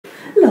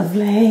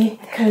Lovely.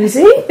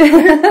 Cosy.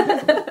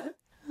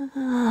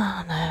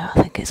 Oh, no, I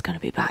think it's going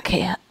to be back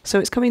here. So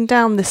it's coming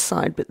down this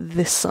side, but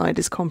this side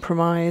is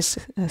compromised.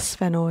 A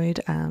sphenoid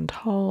and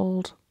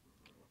hold.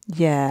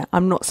 Yeah,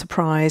 I'm not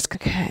surprised.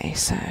 Okay,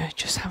 so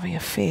just having a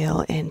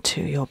feel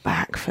into your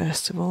back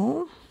first of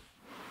all.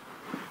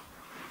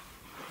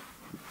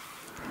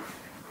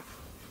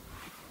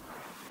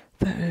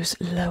 Those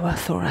lower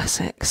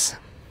thoracics.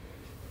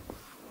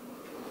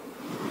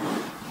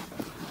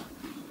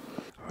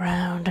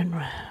 Round and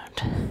round.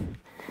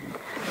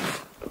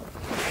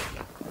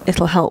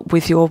 It'll help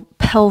with your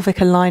pelvic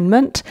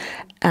alignment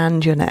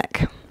and your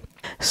neck.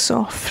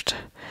 Soft,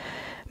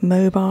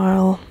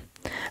 mobile,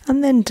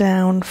 and then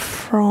down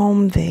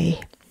from the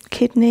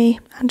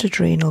kidney and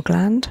adrenal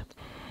gland,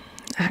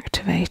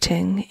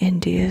 activating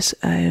India's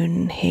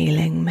own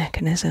healing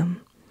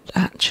mechanism.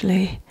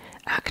 Actually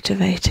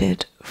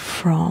activated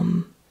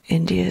from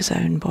India's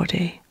own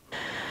body.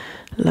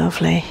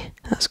 Lovely,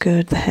 that's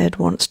good. The head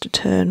wants to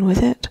turn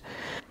with it.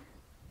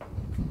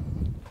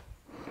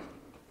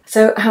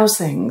 So how's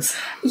things?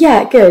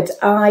 Yeah, good.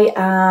 I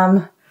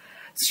am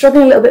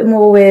struggling a little bit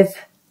more with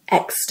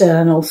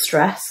external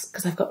stress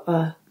because I've got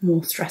a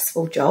more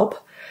stressful job.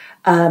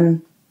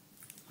 Obviously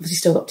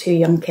still got 2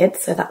 young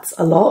kids, so that's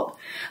a lot.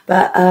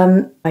 But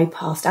I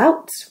passed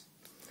out.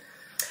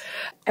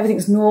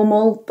 Everything's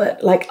normal,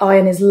 but like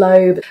iron is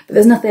low, but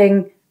there's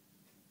nothing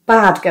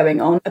bad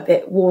going on. A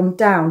bit worn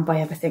down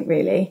by everything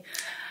really.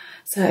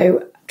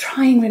 So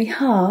trying really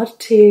hard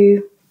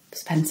to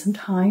spend some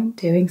time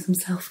doing some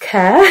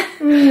self-care.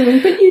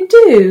 But you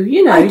do,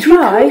 you know, I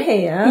try. You come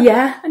here,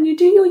 yeah, and you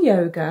do your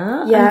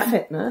yoga yeah. and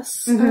fitness.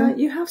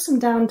 You have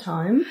some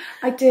downtime.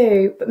 I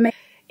do, but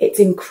it's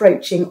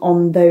encroaching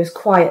on those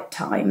quiet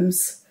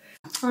times.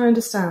 I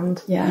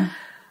understand. Yeah.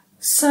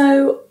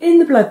 So, in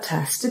the blood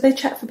test, did they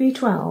check for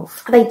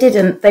B12? They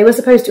didn't. They were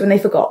supposed to and they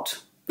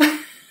forgot. Okay.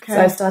 So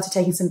I started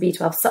taking some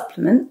B12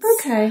 supplements.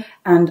 Okay.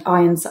 And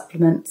iron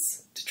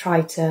supplements to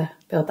try to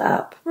build that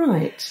up.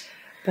 Right.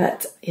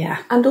 But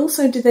yeah. And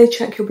also, did they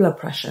check your blood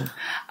pressure?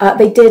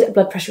 They did.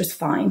 Blood pressure was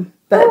fine.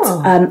 But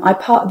when I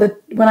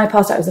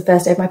passed out, it was the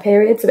first day of my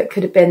period, so it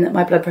could have been that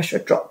my blood pressure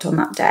had dropped on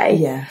that day.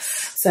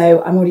 Yes.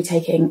 So I'm already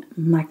taking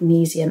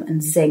magnesium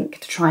and zinc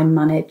to try and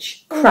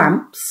manage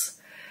cramps.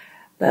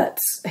 But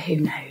who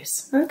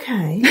knows?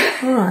 Okay.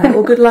 All right.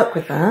 Well, good luck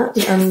with that.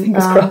 Yeah,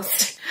 fingers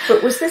crossed.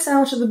 But was this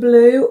out of the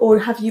blue, or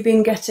have you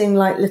been getting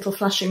like little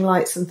flashing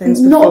lights and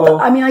things before?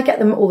 Not. I mean, I get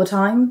them all the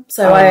time.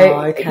 So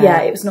okay.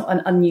 Yeah, it was not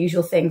an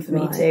unusual thing for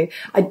me to.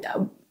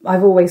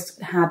 I've always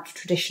had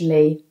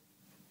traditionally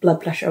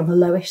blood pressure on the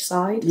lowish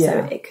side,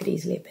 so it could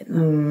easily have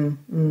been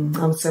that.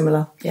 I'm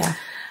similar. Yeah.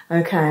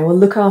 Okay, well,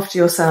 look after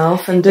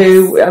yourself and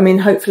do, I mean,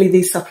 hopefully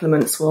these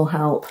supplements will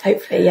help.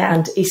 Hopefully, yeah.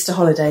 And Easter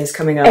holidays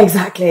coming up.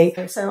 Exactly.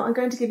 So I'm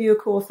going to give you a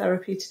core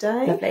therapy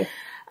today. Lovely.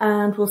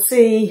 And we'll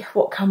see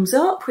what comes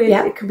up.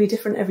 It can be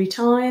different every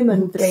time.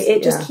 And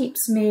it just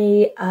keeps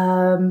me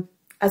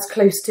as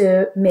close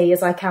to me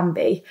as I can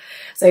be.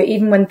 So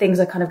even when things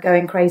are kind of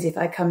going crazy, if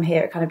I come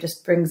here, it kind of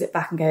just brings it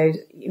back and goes,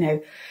 you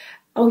know,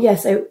 oh yeah,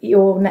 so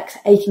your neck's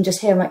aching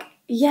just here. I'm like,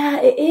 yeah,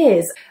 it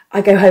is.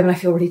 I go home and I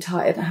feel really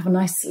tired and I have a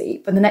nice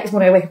sleep. And the next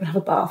morning I wake up and have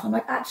a bath. I'm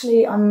like,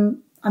 actually,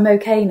 I'm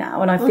okay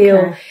now. And I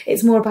feel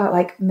it's more about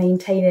like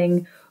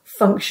maintaining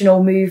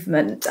functional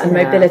movement and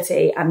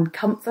mobility and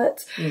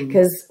comfort.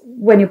 Because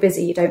when you're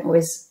busy, you don't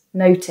always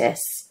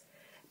notice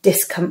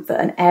discomfort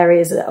and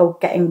areas that are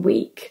getting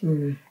weak.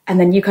 And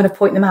then you kind of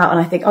point them out and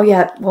I think, oh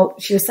yeah, well,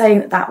 she was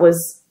saying that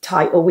was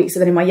tight or weak. So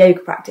then in my yoga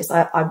practice,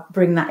 I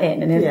bring that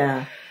in.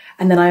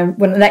 And then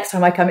when the next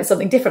time I come, it's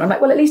something different. I'm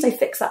like, well, at least I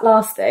fixed that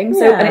last thing.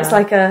 So, and it's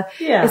like a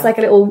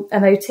little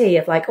MOT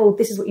of like, oh,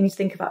 this is what you need to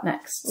think about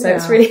next. So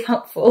it's really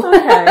helpful.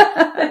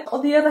 Okay.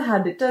 On the other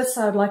hand, it does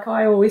sound like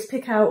I always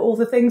pick out all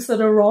the things that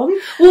are wrong.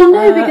 Well,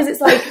 no, because it's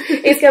like,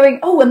 it's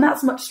going, oh, and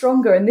that's much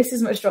stronger and this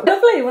is much stronger.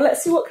 Lovely. Well,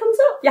 let's see what comes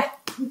up. Yeah.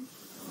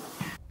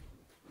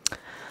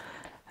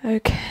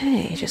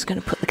 Okay, just going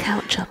to put the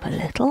couch up a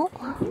little.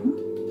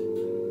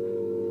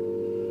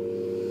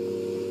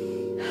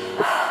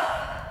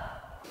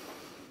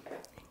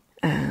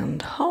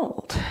 And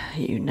hold.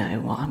 You know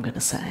what I'm going to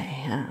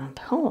say. And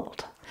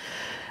hold.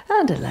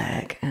 And a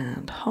leg.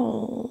 And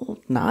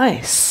hold.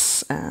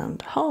 Nice.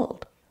 And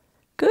hold.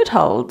 Good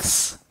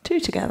holds. 2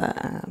 together.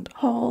 And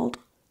hold.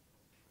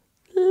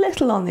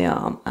 Little on the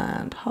arm.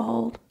 And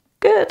hold.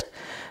 Good.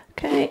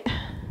 Okay.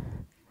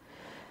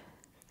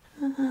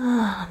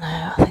 Oh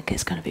no, I think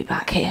it's going to be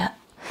back here.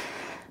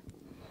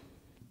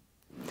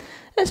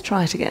 Let's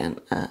try it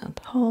again.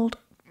 And hold.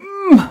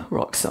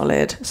 Rock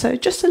solid. So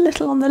just a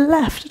little on the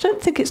left. I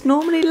don't think it's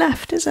normally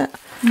left, is it?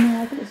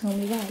 No, I think it's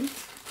normally right.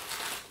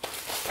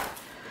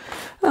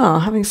 Oh,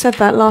 having said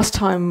that, last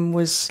time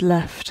was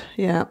left.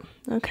 Yeah,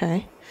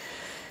 okay.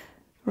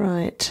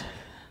 Right.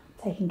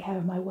 Taking care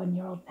of my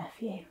 1-year-old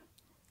nephew.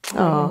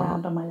 Lying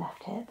around on my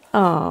left hip.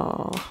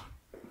 Oh.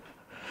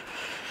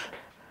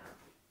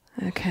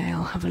 Okay,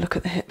 I'll have a look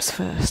at the hips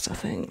first, I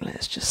think.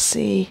 Let's just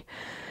see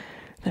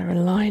their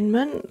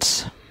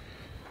alignment.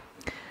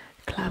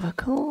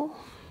 Clavicle.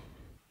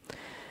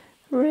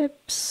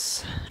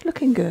 Ribs,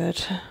 looking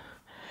good.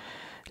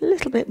 A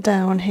little bit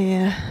down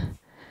here.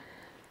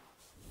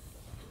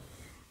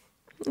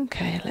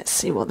 Okay, let's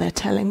see what they're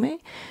telling me.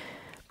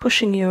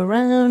 Pushing you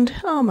around,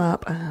 arm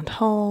up and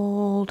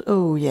hold.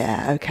 Oh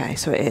yeah, okay,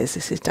 so it is.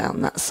 This is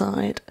down that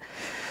side.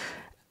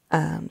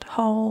 And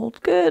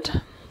hold,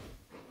 good.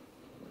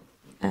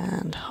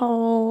 And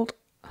hold.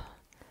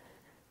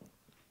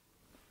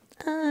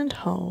 And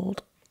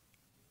hold.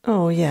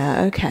 Oh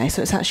yeah, okay,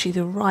 so it's actually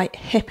the right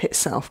hip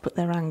itself, but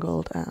they're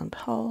angled, and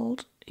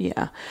hold.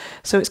 Yeah,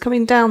 so it's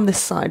coming down this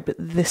side, but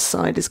this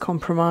side is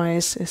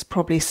compromised. There's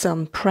probably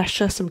some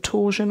pressure, some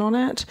torsion on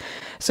it.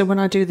 So when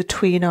I do the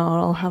Tuina,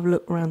 I'll have a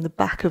look around the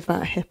back of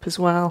that hip as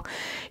well.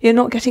 You're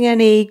not getting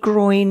any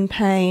groin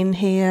pain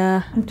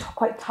here? I'm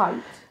quite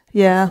tight.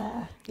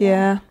 Yeah,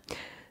 yeah.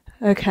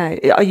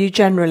 Okay, are you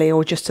generally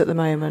or just at the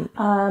moment?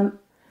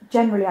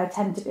 Generally I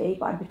tend to be,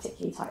 but I'm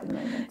particularly tight at the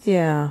moment.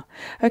 Yeah.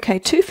 Okay,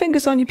 2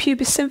 fingers on your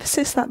pubis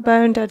symphysis, that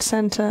bone dead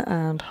centre,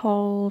 and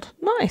hold.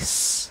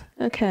 Nice.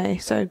 Okay,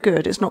 so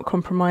good. It's not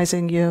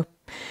compromising your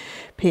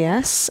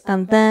PS.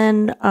 And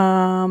then,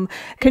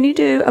 can you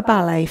do a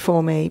ballet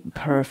for me?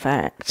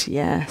 Perfect.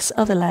 Yes.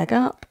 Other leg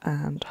up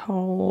and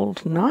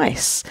hold.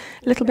 Nice.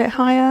 A little bit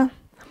higher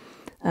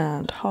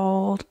and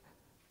hold.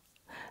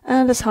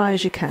 And as high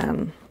as you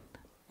can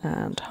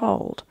and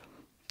hold.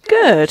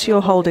 Good,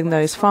 you're holding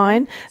those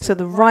fine. So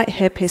the right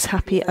hip is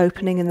happy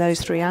opening in those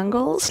 3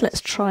 angles.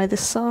 Let's try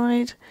this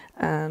side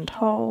and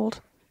hold.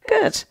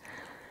 Good.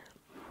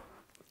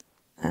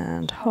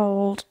 And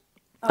hold.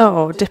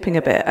 Oh, dipping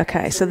a bit.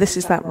 Okay, so this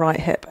is that right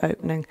hip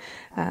opening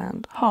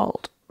and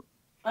hold.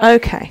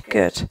 Okay,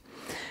 good.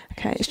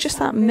 Okay, it's just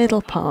that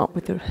middle part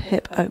with the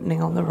hip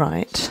opening on the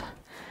right.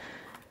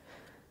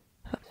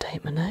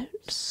 Update my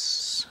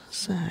notes.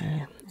 So,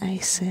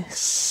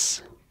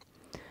 ACIS.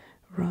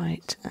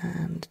 Right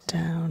and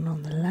down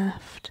on the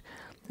left,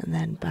 and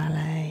then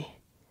ballet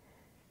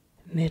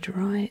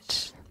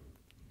mid-right.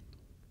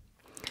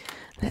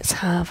 Let's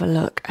have a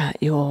look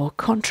at your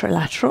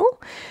contralateral.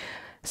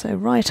 So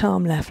right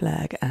arm, left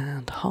leg,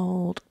 and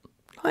hold.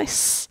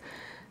 Nice.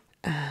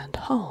 And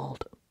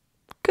hold.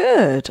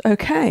 Good.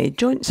 Okay,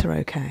 joints are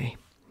okay.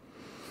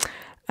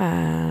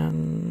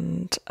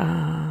 And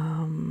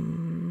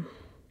I'm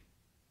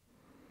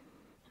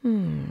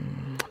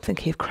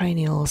thinking of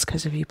cranials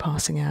because of you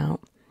passing out.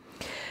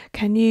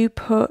 Can you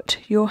put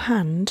your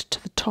hand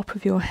to the top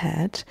of your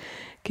head,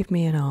 give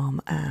me an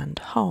arm and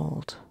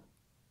hold?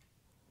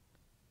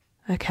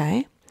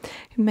 Okay,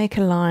 make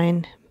a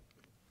line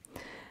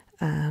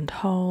and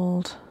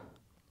hold.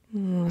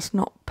 It's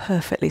not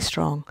perfectly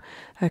strong.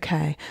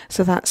 Okay,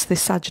 so that's the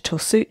sagittal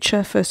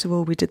suture. First of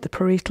all, we did the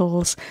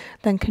parietals.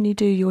 Then can you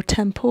do your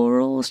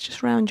temporals,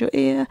 just round your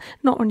ear,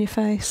 not on your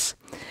face,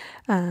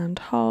 and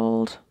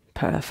hold.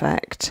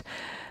 Perfect.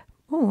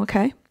 Oh,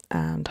 okay.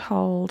 And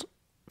hold.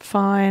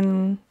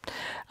 Fine.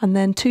 And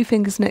then 2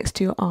 fingers next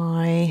to your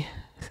eye,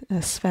 a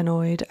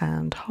sphenoid,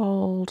 and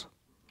hold.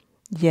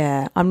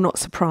 Yeah, I'm not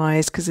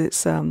surprised because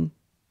it's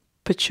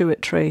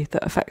pituitary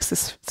that affects the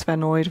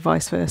sphenoid,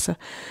 vice versa.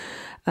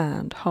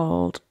 And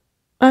hold.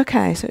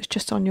 Okay, so it's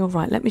just on your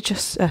right. Let me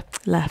just,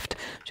 left.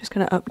 I'm just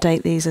going to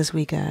update these as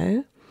we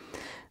go.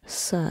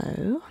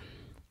 So,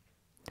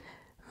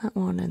 that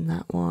one and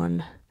that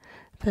one.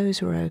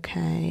 Those were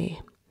okay.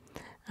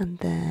 And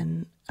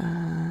then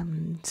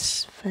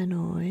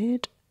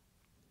sphenoid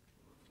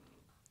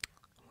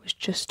was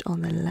just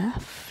on the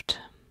left.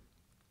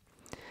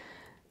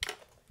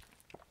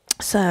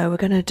 So we're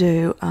going to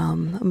do a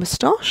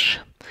moustache,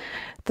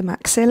 the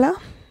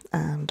maxilla,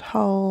 and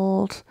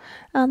hold,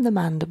 and the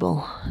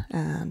mandible,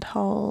 and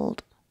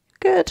hold.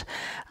 Good.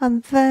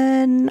 And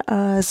then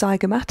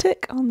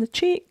zygomatic on the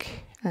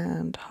cheek,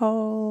 and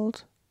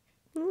hold.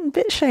 A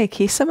bit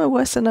shaky, some are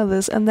worse than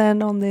others. And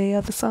then on the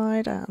other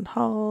side, and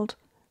hold.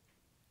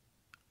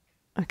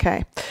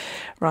 Okay,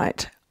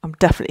 right. I'm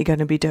definitely going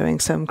to be doing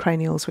some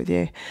cranials with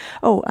you.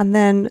 Oh, and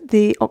then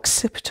the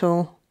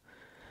occipital,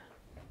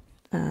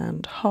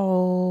 and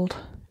hold.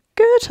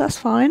 Good, that's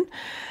fine.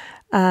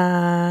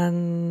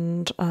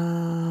 And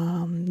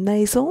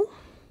nasal,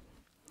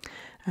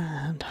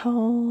 and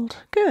hold.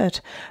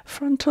 Good.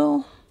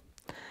 Frontal,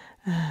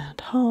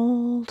 and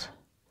hold.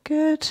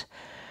 Good.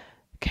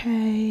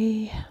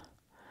 Okay.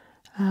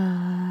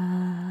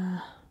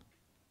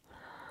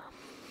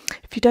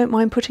 If you don't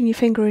mind putting your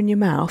finger in your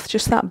mouth,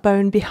 just that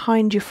bone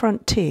behind your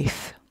front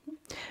teeth,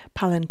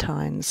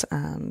 palatines,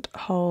 and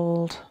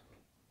hold.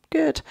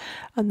 Good.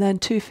 And then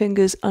 2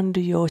 fingers under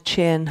your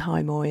chin,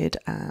 hymoid,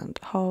 and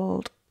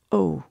hold.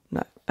 Oh,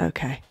 no.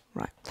 Okay,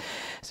 right.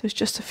 So it's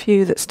just a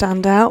few that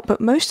stand out, but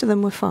most of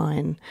them were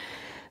fine.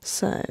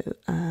 So,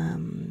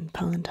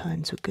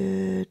 palatines were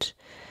good.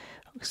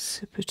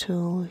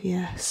 Occipital,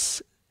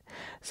 yes.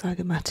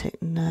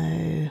 Zygomatic,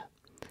 no.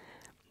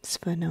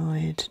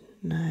 Sphenoid,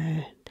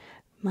 no.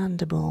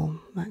 Mandible,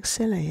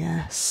 maxilla,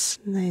 yes.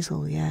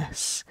 Nasal,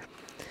 yes.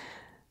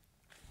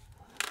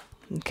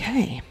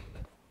 Okay.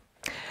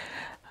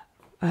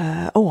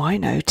 Oh, I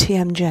know,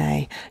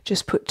 TMJ.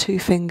 Just put 2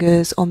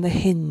 fingers on the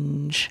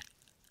hinge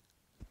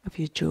of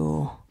your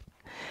jaw,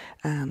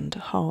 and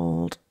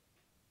hold.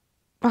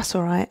 That's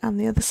all right. And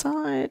the other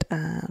side,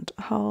 and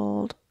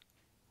hold.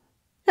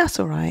 That's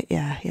all right.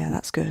 Yeah,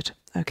 that's good.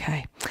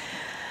 Okay.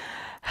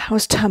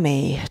 How's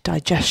tummy,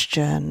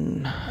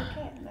 digestion?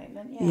 Okay at the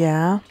moment,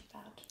 Yeah.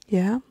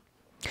 Yeah.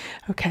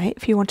 Okay,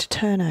 if you want to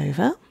turn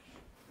over.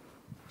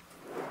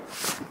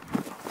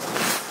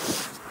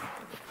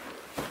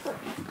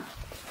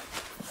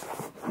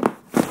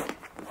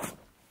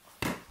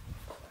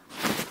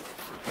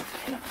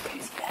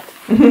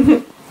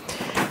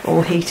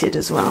 All heated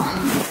as well.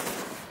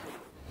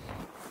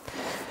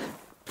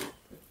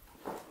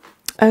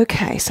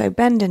 Okay, so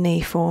bend a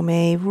knee for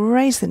me,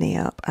 raise the knee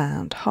up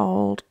and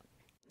hold.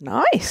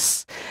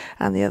 Nice.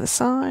 And the other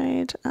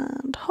side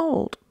and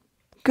hold.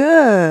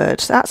 Good.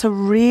 That's a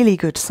really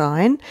good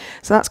sign.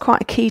 So that's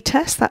quite a key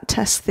test. That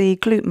tests the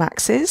glute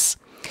maxes.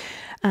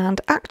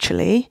 And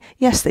actually,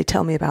 yes, they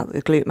tell me about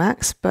the glute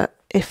max, but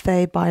if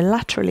they're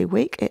bilaterally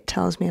weak, it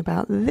tells me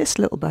about this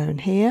little bone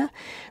here,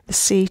 the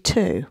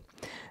C2.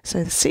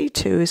 So the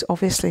C2 is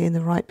obviously in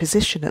the right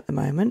position at the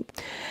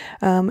moment.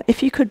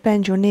 If you could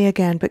bend your knee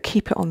again, but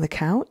keep it on the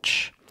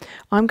couch,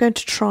 I'm going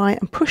to try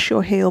and push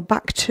your heel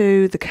back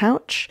to the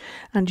couch,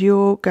 and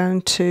you're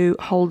going to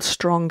hold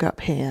strong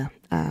up here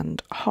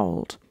and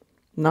hold.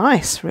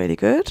 Nice, really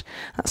good.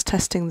 That's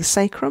testing the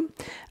sacrum,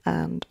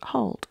 and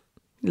hold.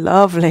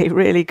 Lovely,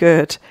 really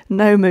good.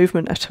 No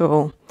movement at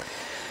all.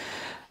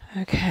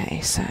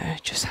 Okay, so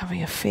just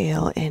having a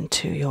feel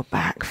into your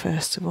back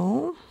first of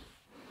all.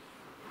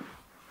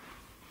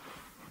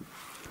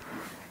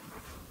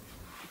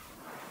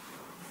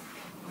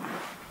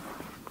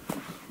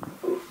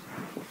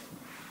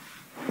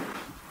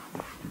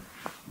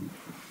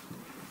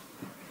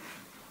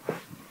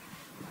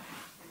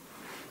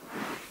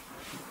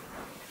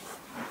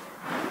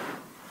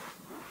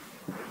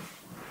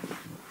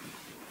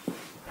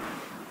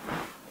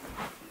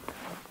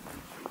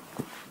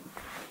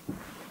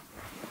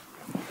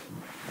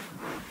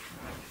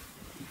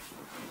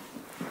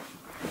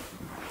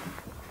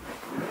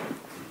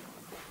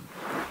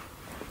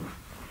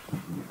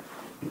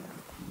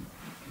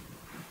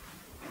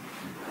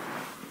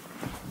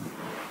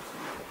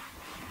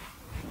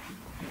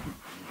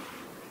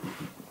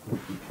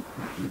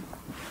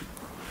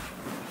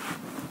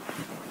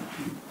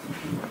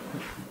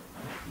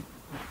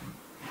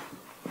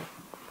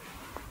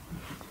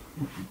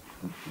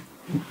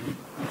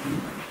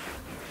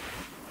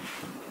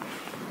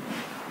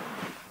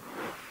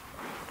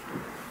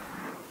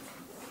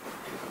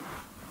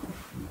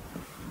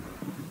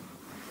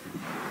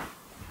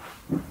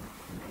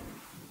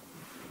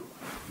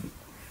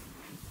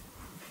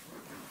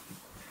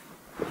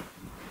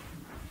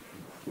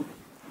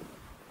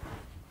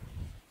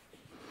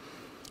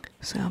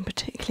 So I'm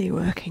particularly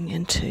working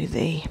into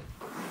the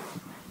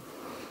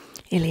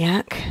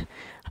iliac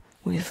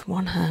with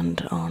one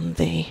hand on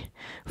the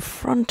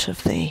front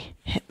of the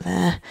hip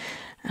there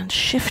and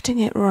shifting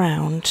it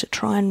round to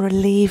try and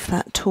relieve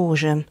that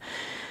torsion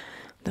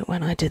that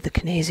when I did the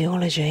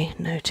kinesiology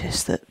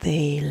noticed that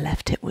the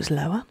left hip was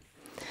lower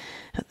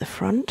at the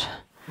front,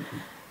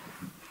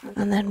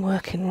 and then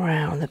working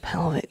around the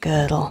pelvic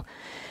girdle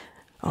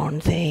on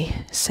the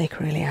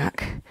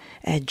sacroiliac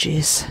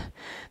edges,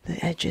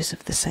 the edges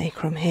of the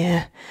sacrum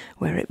here,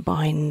 where it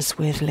binds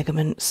with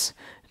ligaments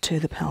to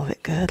the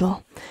pelvic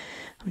girdle.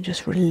 I'm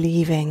just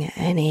relieving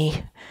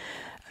any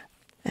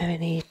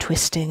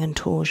twisting and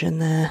torsion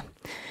there,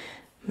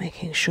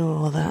 making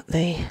sure that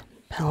the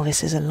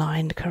pelvis is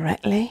aligned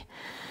correctly.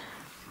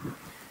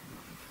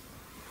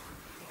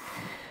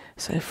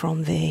 So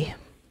from the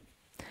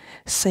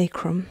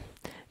sacrum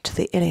to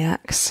the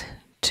iliacs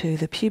to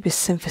the pubis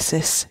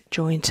symphysis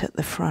joint at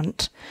the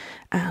front,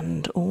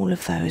 and all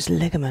of those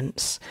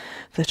ligaments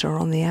that are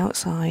on the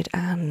outside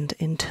and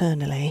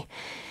internally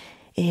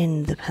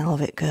in the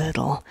pelvic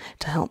girdle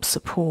to help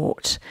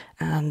support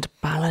and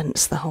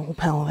balance the whole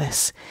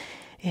pelvis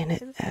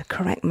in a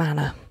correct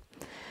manner.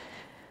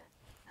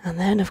 And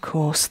then, of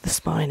course, the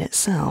spine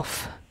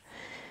itself,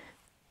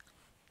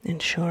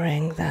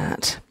 ensuring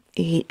that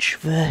each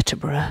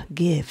vertebra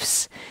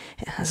gives,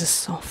 it has a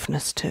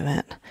softness to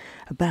it,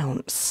 a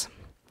bounce.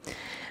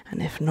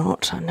 And if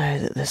not, I know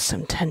that there's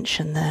some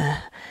tension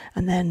there.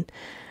 And then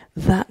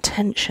that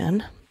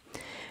tension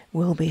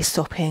will be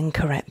stopping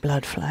correct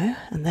blood flow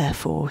and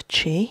therefore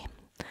chi,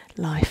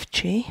 life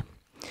chi.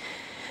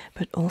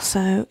 But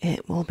also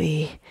it will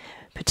be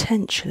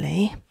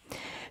potentially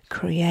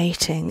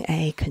creating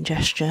a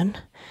congestion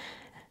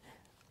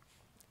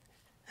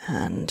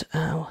and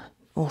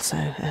also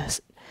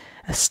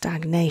a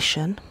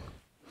stagnation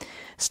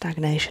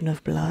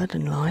of blood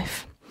and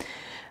life.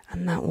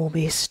 And that will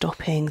be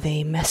stopping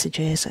the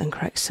messages and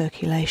correct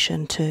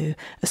circulation to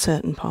a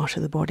certain part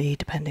of the body,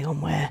 depending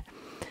on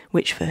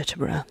which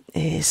vertebra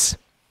is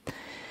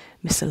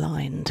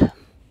misaligned,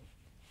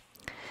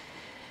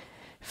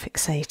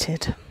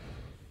 fixated.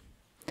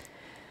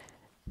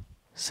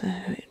 So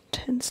it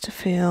tends to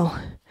feel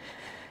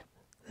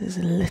there's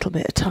a little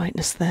bit of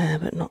tightness there,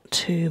 but not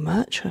too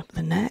much up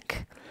the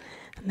neck.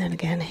 And then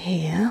again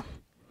here,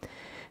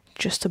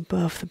 just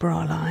above the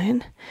bra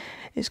line.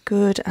 It's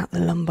good at the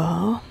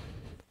lumbar.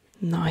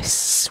 Nice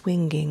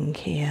swinging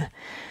here,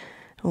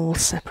 all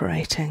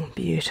separating,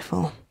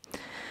 beautiful.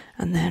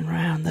 And then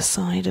round the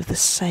side of the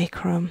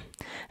sacrum,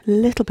 a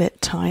little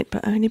bit tight,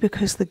 but only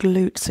because the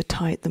glutes are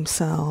tight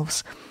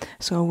themselves.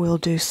 So I will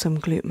do some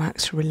glute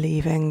max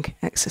relieving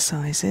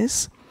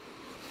exercises.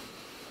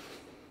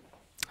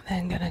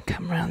 Then going to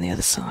come around the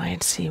other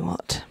side, see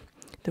what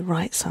the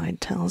right side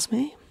tells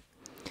me.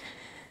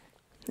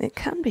 It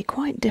can be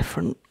quite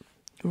different,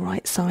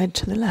 right side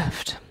to the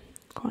left.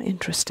 Quite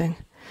interesting.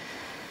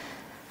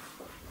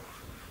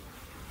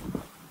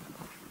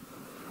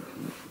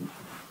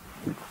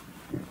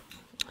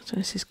 So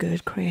this is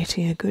good,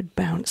 creating a good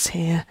bounce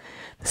here,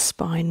 the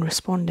spine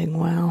responding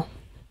well.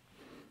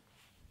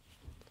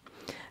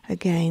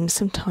 Again,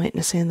 some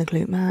tightness in the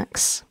glute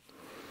max.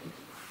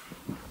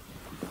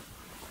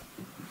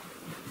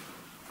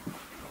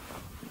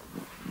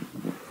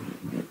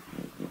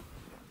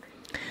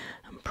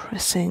 I'm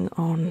pressing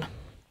on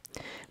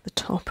the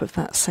top of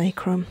that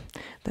sacrum,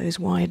 those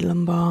wide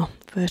lumbar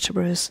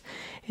vertebrae,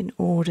 in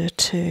order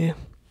to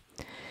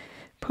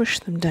push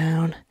them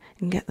down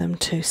and get them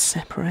to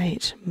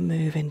separate,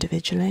 move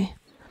individually.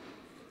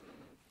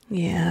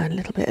 Yeah, a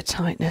little bit of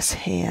tightness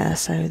here,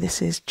 so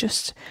this is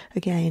just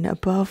again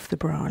above the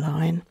bra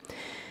line.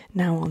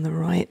 Now on the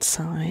right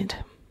side.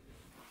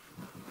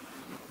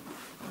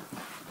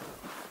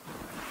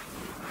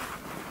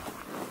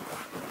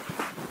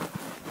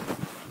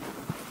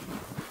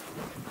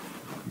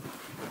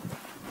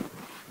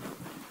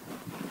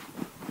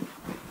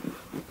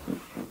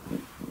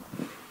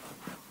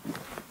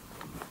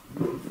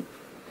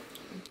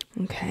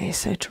 Okay,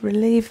 so to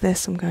relieve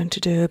this, I'm going to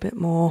do a bit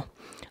more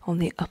on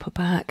the upper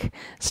back,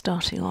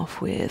 starting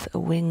off with a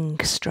wing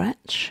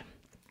stretch.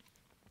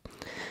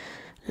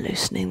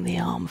 Loosening the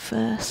arm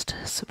first,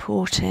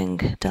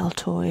 supporting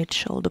deltoid,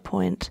 shoulder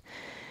point,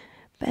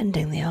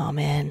 bending the arm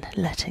in,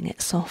 letting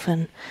it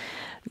soften,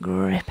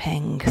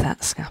 gripping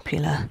that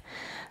scapula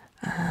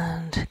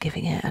and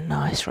giving it a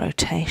nice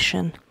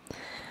rotation.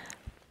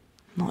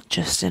 Not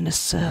just in a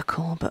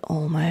circle, but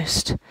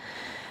almost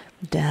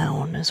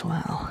down as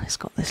well. It's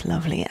got this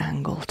lovely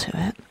angle to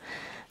it.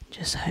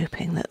 Just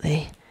hoping that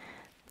the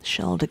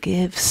shoulder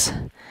gives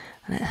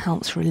and it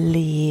helps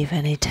relieve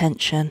any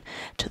tension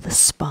to the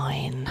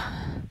spine.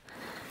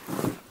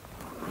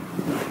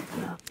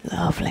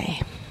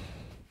 Lovely.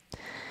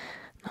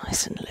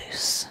 Nice and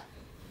loose.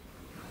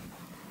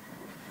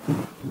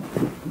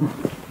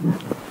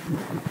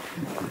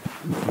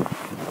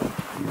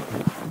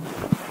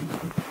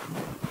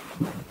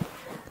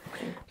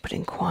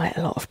 Putting quite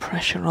a lot of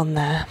pressure on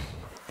there.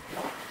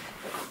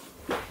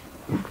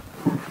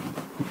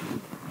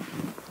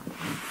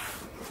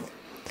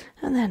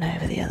 And then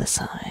over the other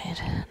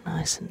side,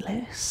 nice and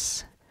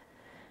loose.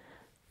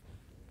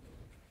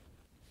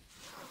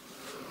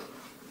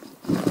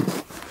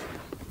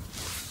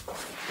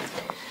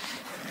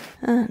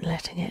 And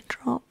letting it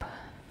drop.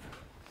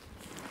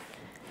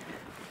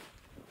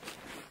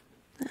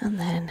 And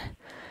then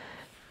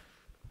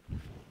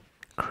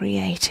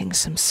creating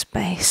some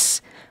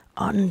space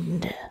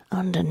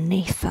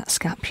underneath that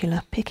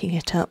scapula, picking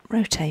it up,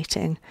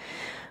 rotating,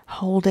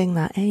 holding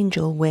that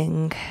angel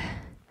wing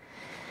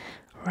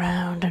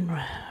round and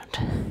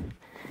round.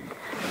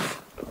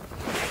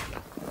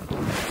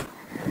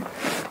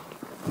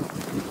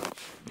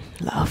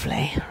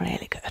 Lovely,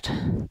 really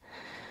good.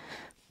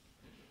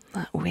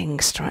 That wing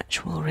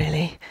stretch will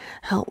really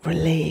help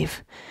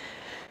relieve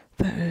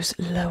those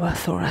lower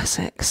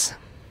thoracics.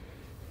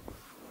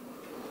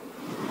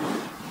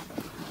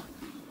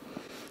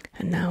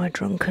 And now a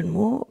drunken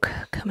walk,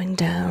 coming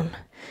down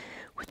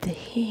with the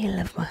heel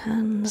of my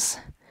hands,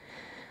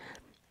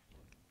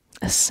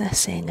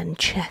 assessing and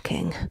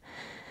checking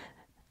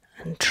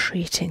and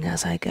treating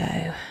as I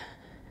go,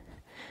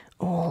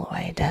 all the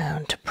way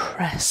down to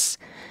press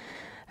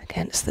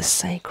against the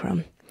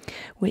sacrum,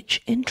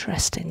 which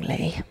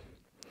interestingly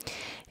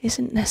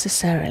isn't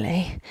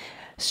necessarily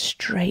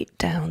straight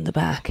down the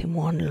back in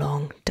one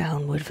long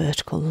downward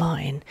vertical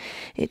line.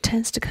 It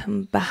tends to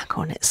come back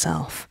on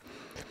itself,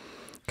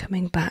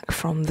 coming back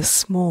from the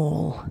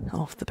small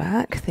of the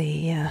back,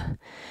 the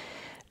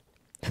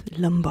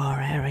lumbar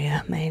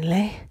area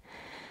mainly.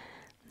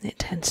 It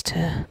tends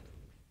to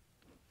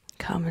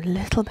come a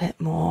little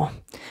bit more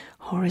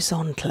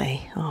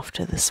horizontally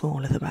after the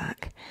small of the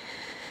back.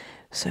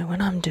 So when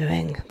I'm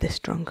doing this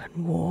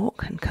drunken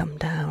walk and come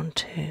down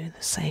to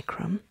the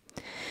sacrum,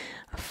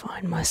 I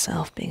find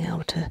myself being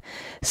able to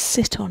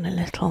sit on a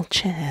little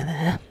chair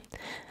there,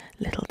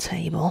 little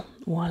table,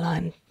 while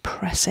I'm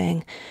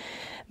pressing,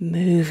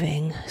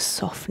 moving,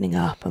 softening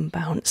up and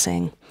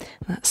bouncing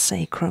that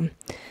sacrum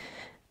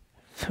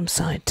from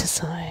side to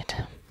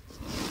side.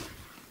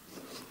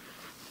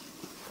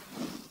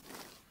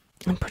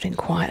 I'm putting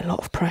quite a lot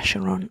of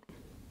pressure on.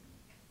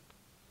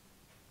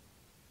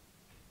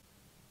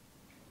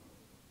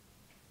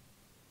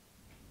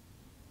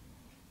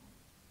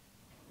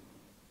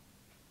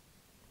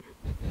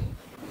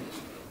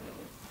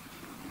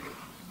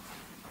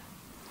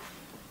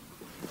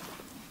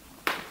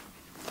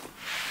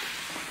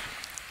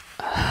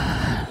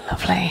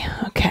 Lovely.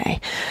 Okay,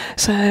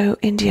 so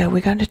India,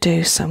 we're going to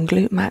do some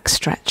glute max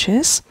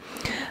stretches.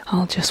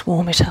 I'll just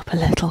warm it up a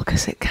little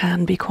because it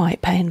can be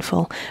quite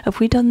painful. Have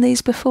we done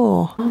these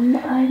before? I'm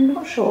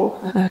not sure.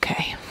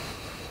 Okay.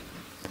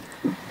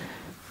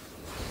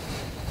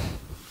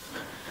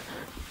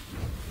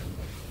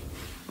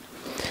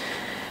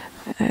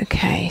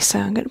 Okay, so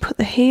I'm going to put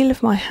the heel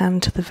of my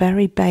hand to the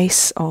very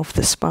base of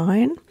the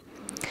spine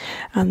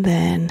and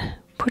then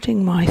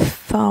putting my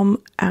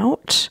thumb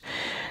out,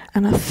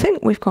 and I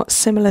think we've got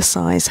similar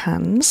size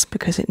hands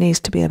because it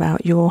needs to be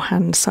about your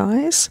hand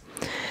size.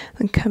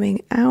 Then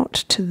coming out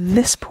to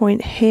this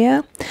point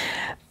here,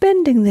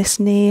 bending this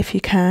knee if you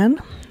can,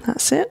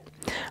 that's it.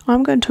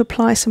 I'm going to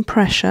apply some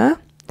pressure.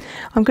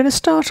 I'm going to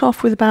start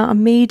off with about a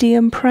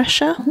medium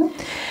pressure,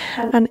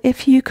 and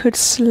if you could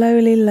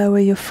slowly lower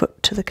your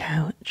foot to the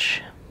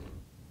couch.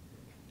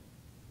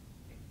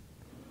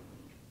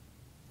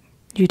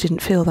 You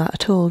didn't feel that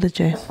at all, did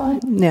you? That's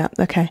fine. Yeah,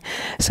 okay.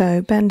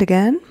 So bend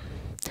again.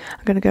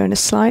 I'm going to go in a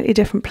slightly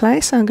different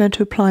place. I'm going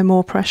to apply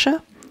more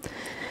pressure.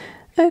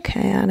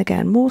 Okay, and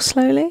again, more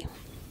slowly.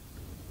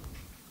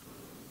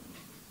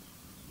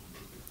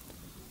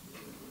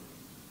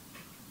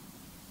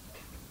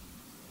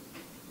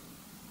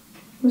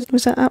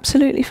 Was that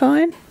absolutely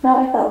fine? No,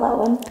 I felt that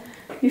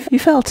one. You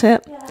felt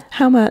it? Yeah.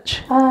 How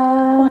much?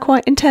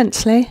 Quite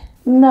intensely?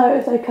 No, it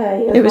was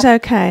okay. It was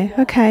okay.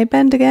 Okay,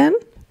 bend again.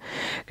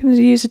 I'm going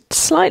to use a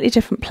slightly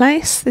different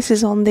place. This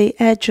is on the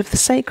edge of the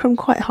sacrum,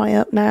 quite high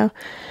up now.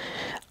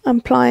 I'm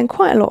applying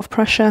quite a lot of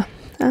pressure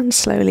and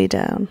slowly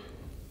down.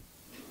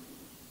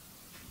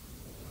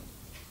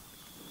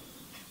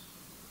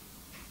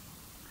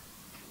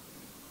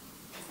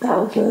 That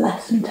was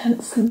less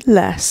intense than...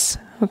 Less.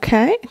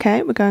 Okay,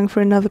 okay, we're going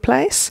for another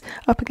place.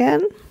 Up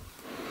again.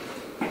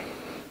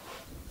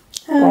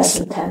 That was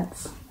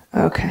intense.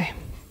 Okay.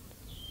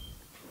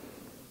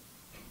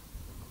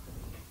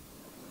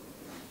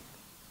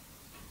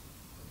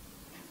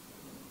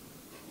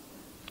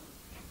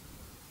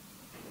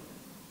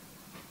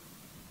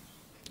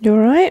 You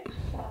alright?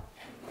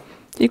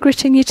 You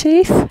gritting your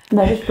teeth?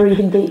 No, just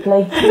breathing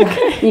deeply.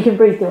 Okay. You can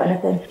breathe through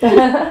anything.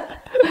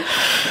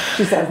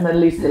 She says no,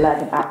 loose the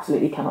leg and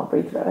absolutely cannot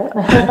breathe through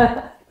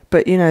it.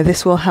 But you know,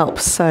 this will help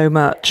so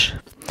much.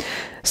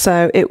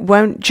 So it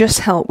won't just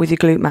help with your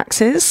glute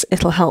maxes,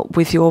 it'll help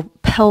with your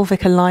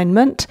pelvic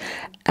alignment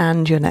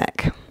and your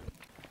neck.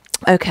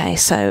 Okay,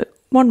 so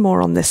one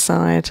more on this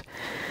side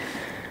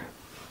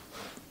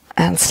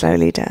and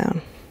slowly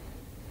down.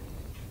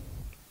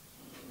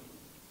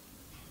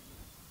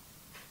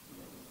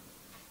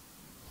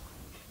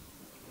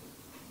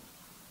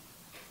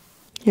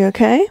 You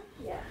okay?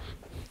 Yeah.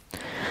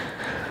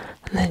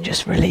 And then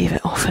just relieve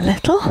it off a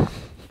little.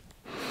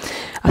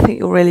 I think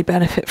you'll really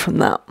benefit from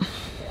that.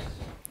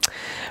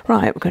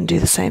 Right, we're going to do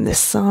the same this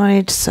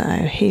side. So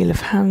heel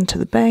of hand to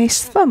the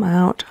base, thumb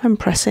out, I'm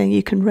pressing.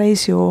 You can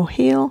raise your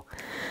heel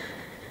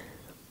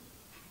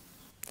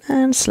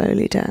and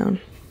slowly down.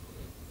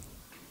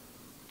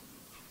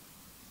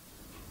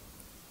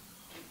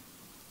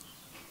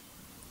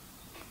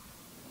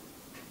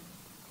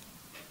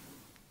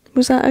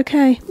 Was that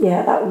okay?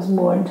 Yeah, that was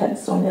more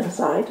intense on the other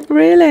side.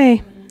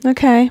 Really?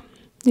 Okay.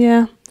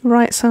 Yeah,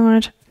 right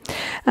side.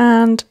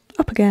 And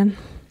up again.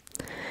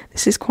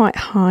 This is quite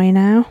high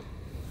now.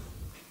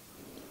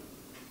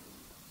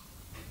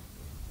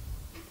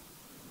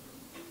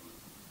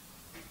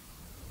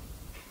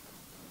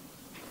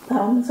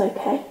 That one's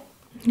okay.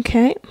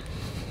 Okay.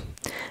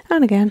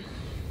 And again.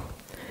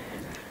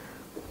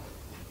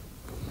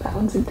 That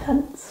one's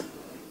intense.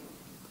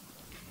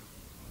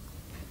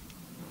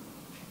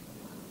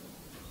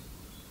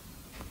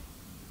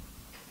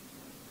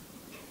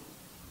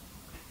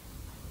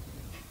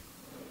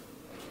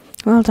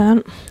 Well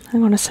done.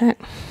 Hang on a sec.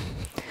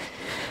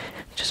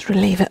 Just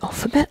relieve it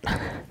off a bit.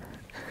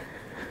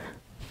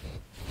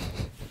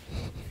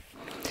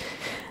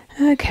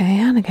 Okay,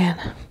 and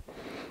again.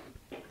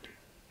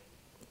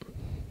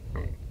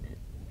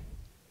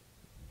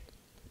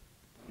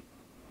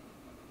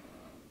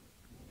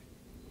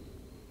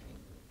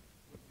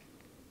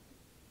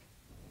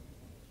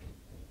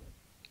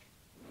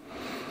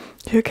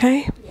 You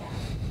okay? Yeah.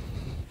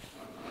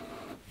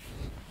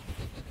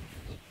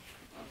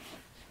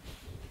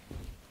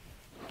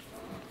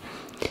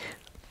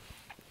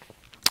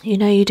 You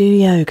know, you do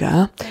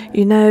yoga,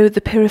 you know the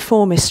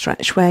piriformis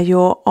stretch where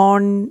you're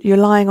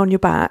lying on your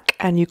back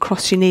and you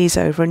cross your knees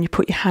over and you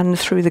put your hand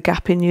through the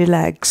gap in your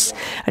legs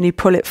and you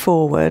pull it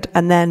forward,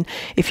 and then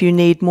if you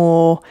need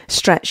more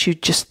stretch you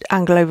just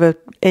angle over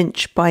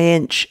inch by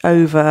inch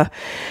over.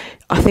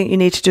 I think you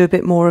need to do a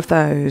bit more of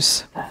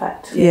those.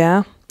 Perfect.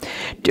 Yeah?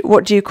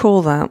 What do you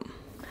call that?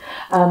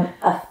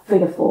 A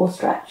figure four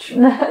stretch.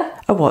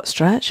 A what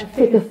stretch? A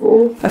figure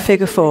four. A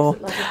figure four.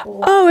 Like a four.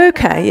 Oh,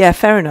 okay. Yeah,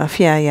 fair enough.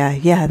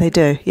 Yeah, they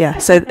do. Yeah.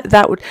 So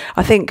that would,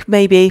 I think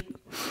maybe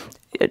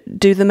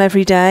do them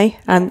every day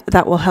and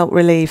that will help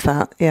relieve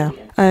that. Yeah.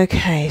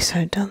 Okay,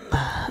 so done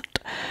that.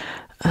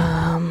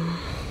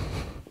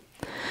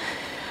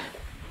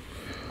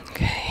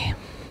 Okay.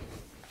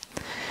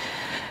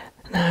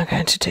 Now go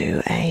going to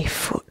do a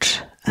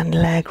foot and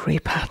leg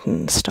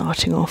repattern,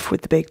 starting off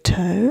with the big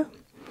toe.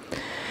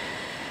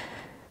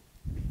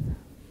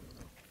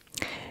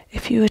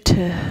 If you were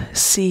to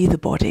see the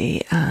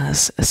body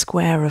as a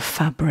square of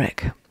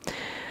fabric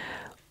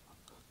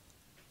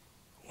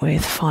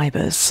with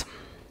fibres,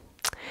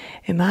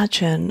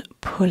 imagine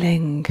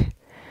pulling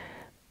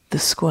the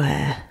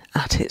square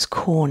at its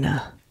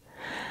corner,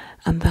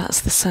 and that's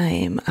the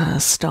same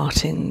as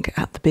starting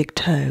at the big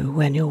toe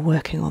when you're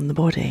working on the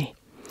body,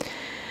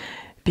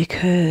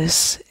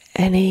 because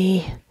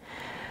any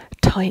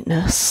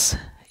tightness,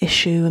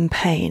 issue and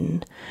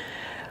pain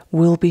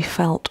will be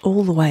felt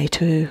all the way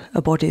to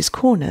a body's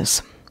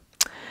corners.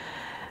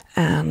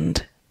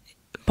 And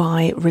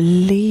by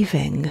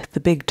relieving the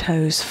big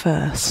toes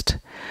first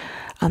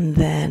and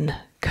then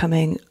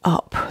coming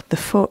up the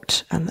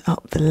foot and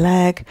up the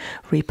leg,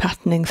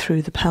 repatterning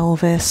through the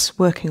pelvis,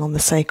 working on the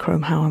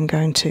sacrum, how I'm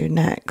going to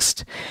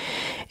next,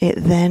 it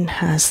then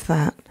has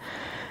that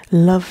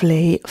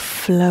lovely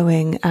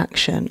flowing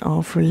action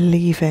of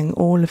relieving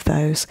all of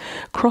those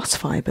cross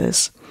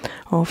fibres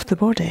of the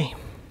body.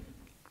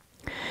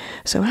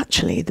 So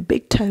actually the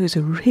big toes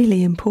are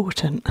really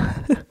important.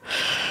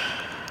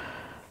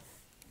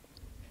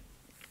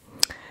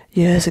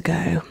 Years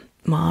ago,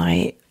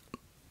 my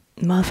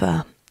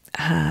mother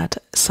had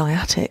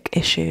sciatic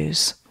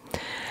issues,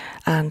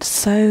 and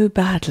so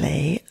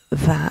badly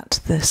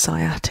that the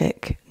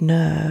sciatic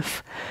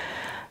nerve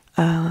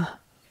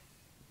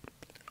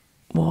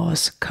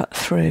was cut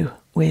through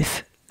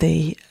with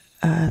the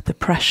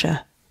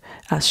pressure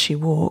as she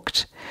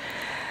walked,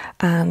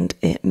 and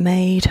it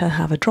made her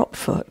have a drop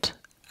foot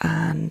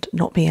and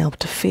not be able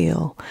to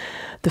feel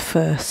the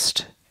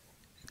first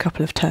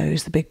couple of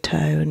toes, the big toe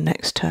and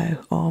next toe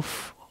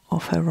of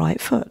her right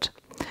foot.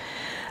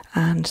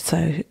 And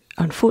so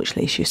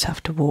unfortunately she used to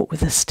have to walk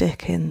with a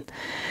stick in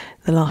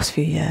the last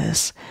few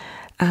years,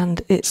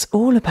 and it's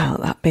all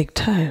about that big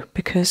toe,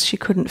 because she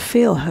couldn't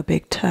feel her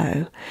big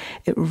toe.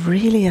 It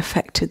really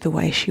affected the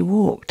way she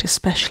walked,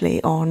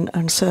 especially on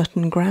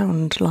uncertain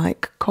ground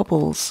like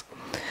cobbles.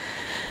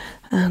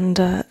 And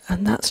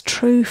that's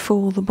true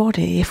for the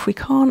body. If we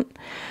can't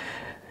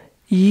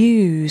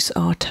use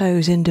our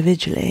toes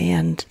individually,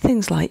 and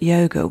things like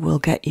yoga will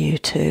get you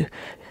to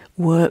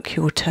work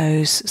your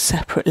toes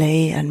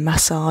separately, and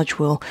massage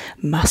will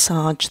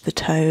massage the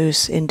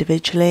toes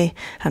individually,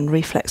 and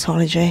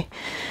reflexology,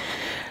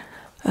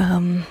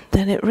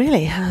 then it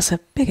really has a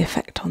big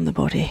effect on the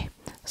body.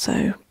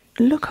 So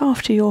look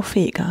after your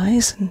feet,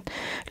 guys, and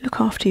look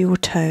after your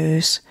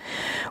toes.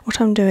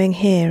 What I'm doing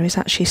here is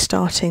actually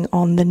starting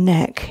on the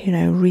neck,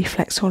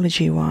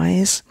 reflexology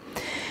wise.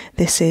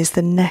 This is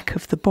the neck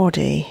of the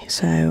body,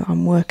 so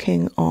I'm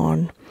working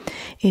on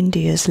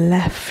India's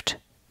left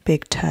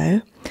big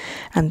toe,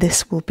 and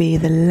this will be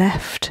the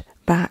left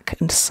back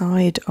and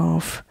side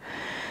of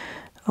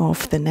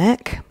the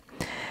neck,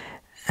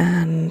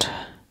 and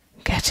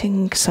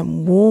getting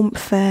some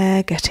warmth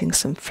there, getting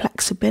some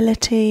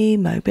flexibility,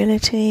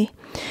 mobility,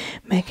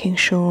 making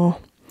sure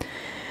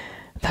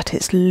that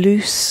it's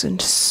loose and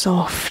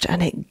soft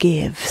and it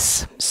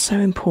gives. So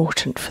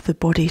important for the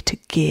body to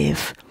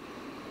give,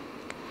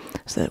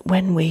 so that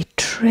when we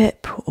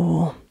trip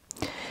or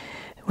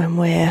when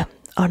we're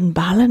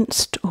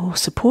unbalanced or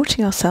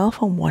supporting ourselves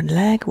on one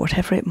leg,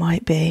 whatever it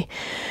might be,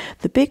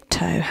 the big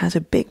toe has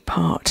a big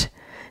part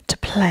to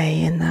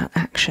play in that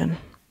action.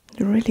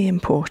 Really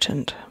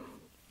important.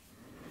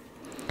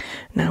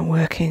 Now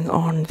working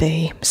on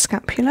the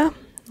scapula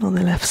on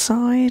the left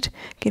side,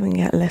 giving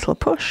it a little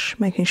push,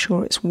 making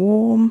sure it's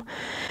warm,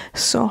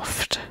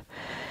 soft,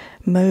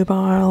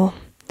 mobile,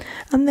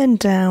 and then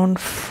down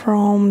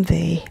from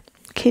the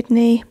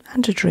kidney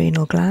and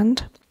adrenal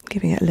gland,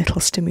 giving it a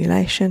little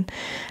stimulation,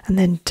 and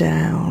then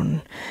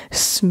down,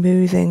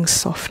 smoothing,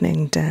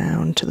 softening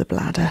down to the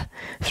bladder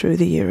through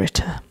the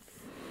ureter.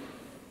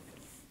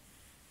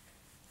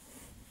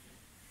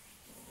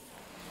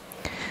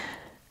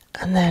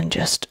 And then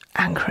just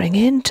anchoring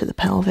into the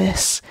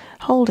pelvis,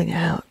 holding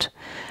out,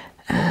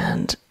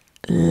 and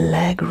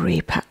leg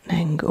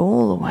repatterning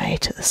all the way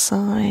to the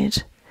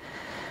side,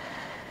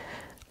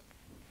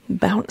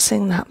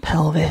 bouncing that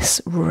pelvis,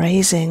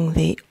 raising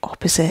the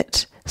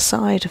opposite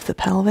side of the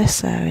pelvis,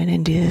 so in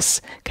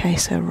India's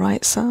case her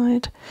right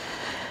side,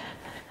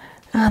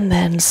 and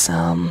then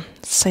some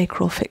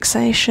sacral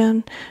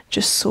fixation,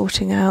 just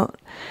sorting out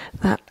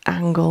that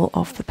angle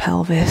of the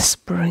pelvis,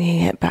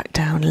 bringing it back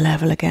down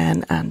level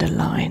again and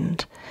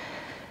aligned.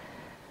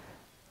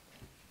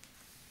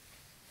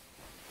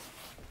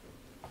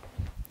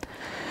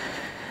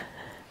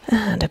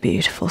 And a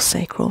beautiful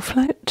sacral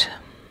float.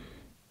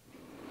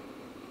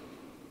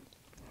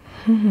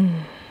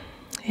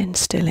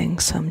 Instilling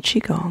some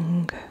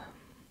Qigong.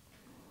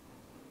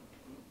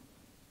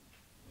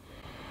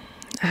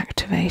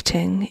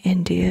 Activating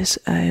India's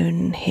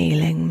own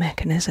healing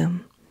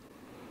mechanism.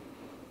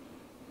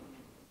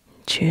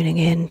 Tuning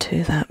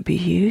into that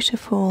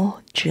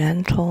beautiful,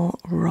 gentle,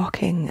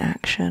 rocking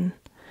action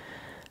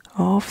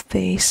of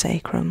the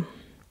sacrum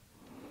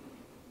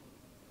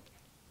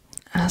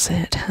as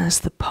has it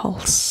has the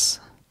pulse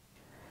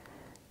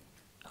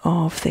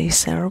of the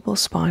cerebral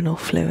spinal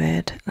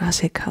fluid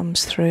as it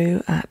comes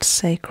through at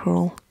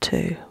sacral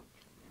 2.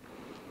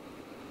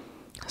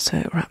 So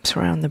it wraps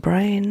around the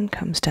brain,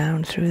 comes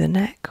down through the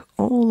neck,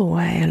 all the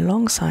way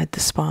alongside the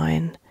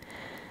spine,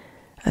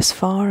 as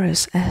far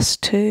as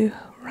S2,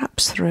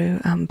 wraps through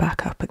and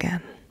back up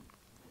again.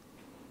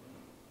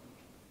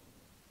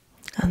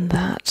 And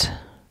that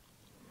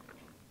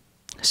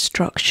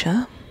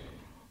structure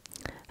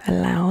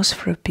allows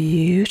for a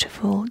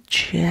beautiful,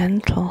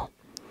 gentle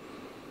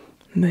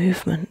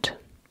movement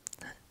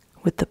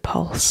with the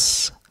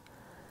pulse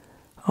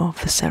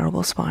of the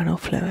cerebral spinal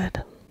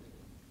fluid.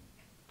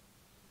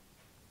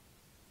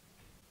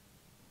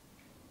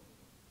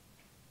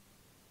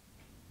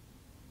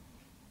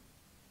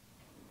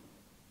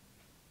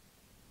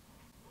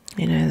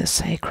 You know, the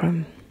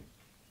sacrum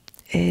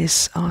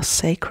is our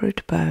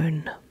sacred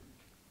bone.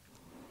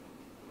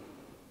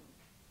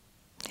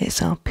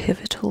 It's our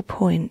pivotal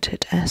point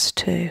at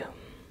S2.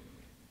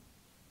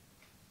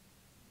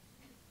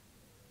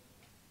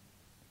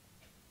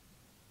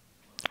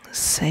 The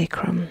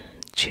sacrum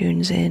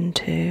tunes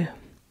into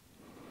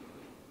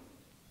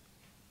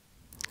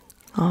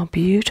our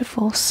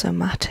beautiful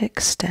somatic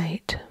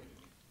state,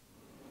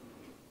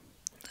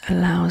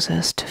 allows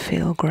us to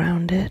feel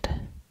grounded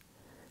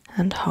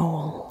and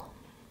whole.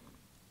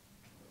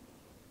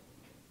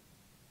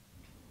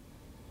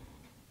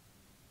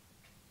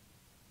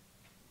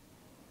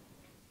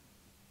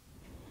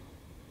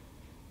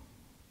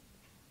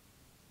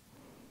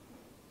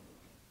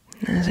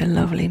 There's a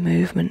lovely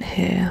movement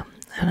here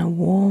and a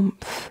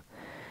warmth,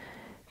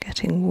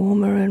 getting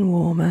warmer and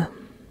warmer.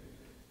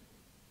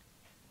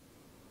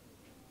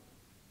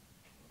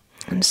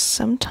 And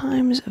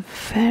sometimes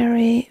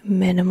very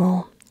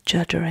minimal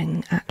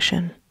juddering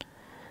action.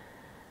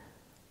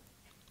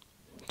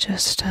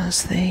 Just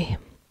as the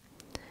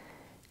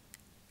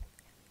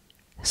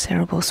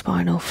cerebral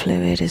spinal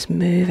fluid is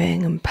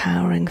moving and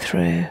powering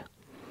through,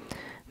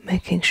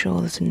 making sure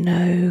there's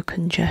no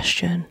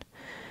congestion,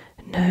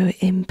 no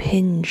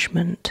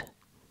impingement.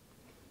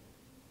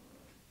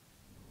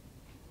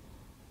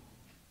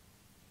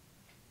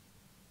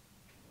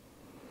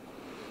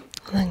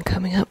 And then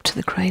coming up to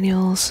the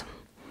cranials,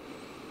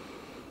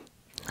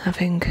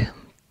 having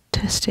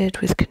tested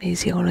with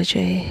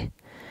kinesiology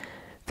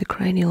the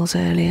cranials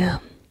earlier,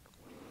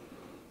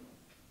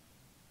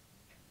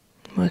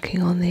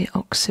 working on the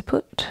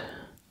occiput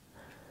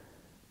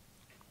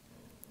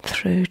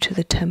through to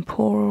the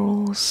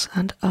temporals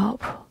and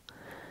up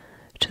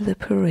to the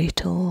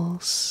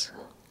parietals.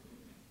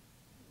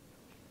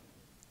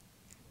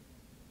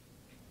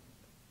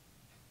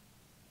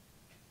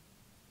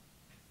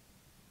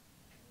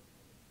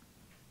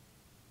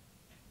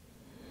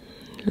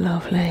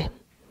 Lovely,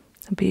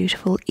 a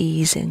beautiful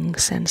easing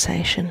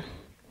sensation.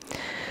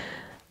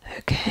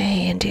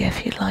 Okay, India,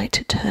 if you'd like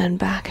to turn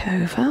back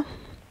over.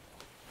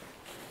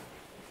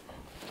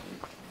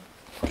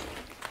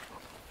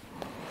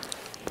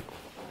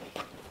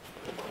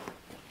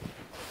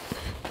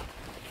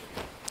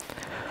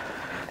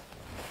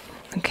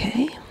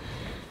 Okay.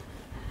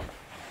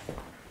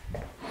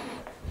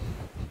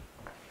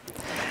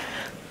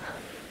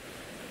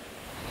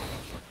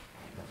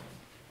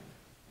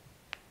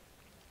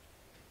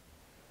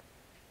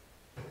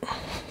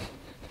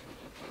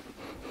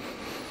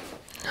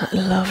 That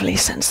lovely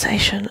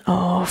sensation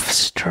of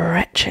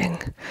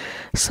stretching,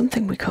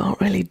 something we can't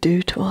really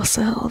do to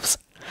ourselves.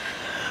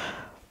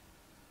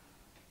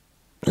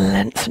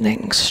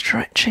 Lengthening,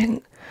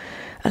 stretching,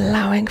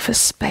 allowing for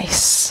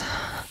space.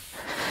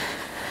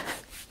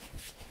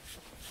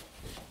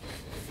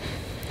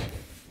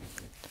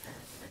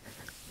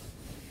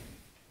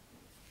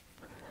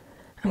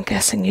 I'm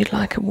guessing you'd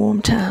like a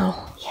warm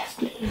towel. Yes,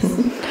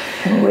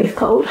 please. I'm always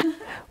cold.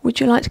 Would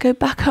you like to go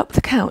back up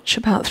the couch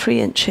about 3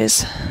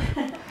 inches?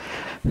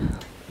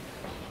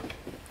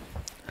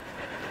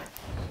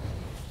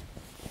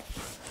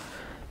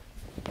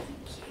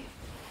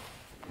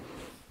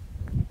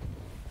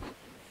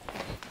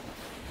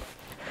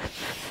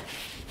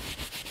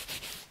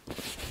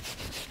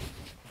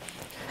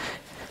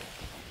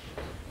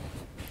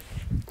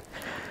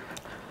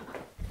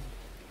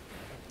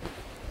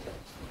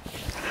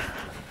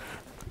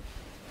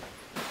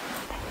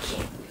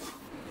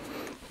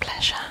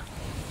 Pleasure.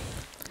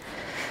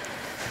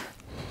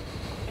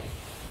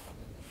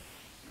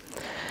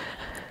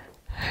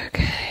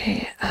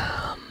 Okay,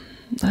 I'm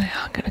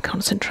going to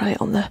concentrate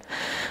on the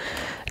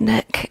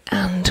neck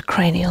and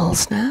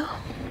cranials now.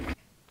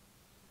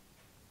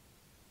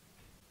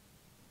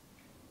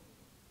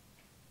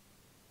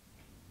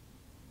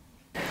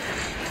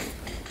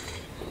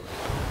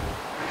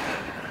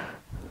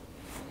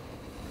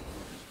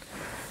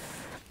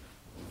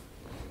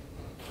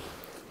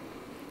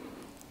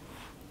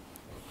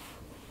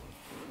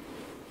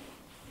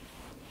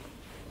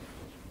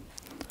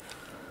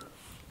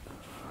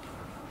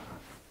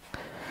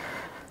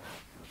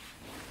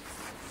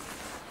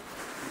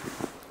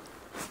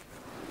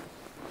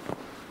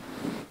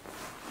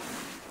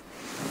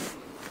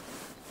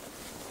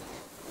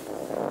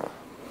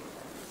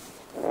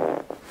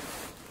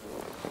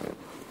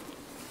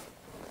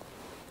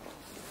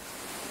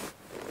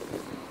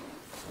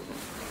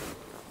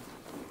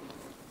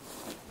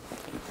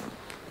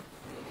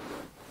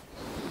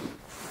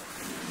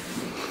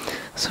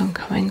 So I'm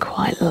coming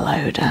quite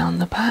low down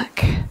the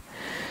back,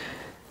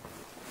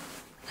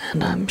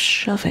 and I'm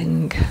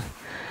shoving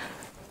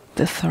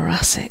the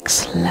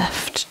thoracics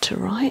left to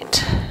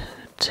right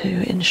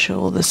to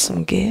ensure there's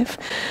some give.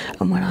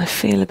 And when I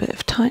feel a bit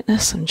of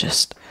tightness, I'm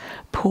just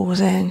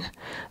pausing,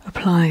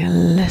 applying a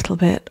little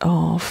bit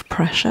of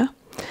pressure,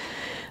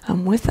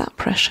 and with that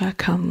pressure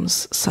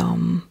comes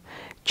some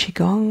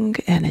Qigong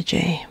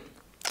energy.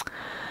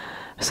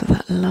 So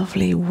that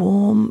lovely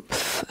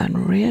warmth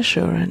and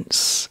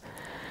reassurance,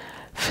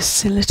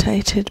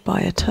 facilitated by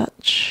a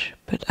touch,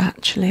 but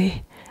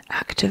actually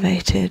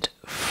activated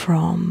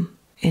from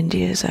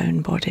India's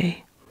own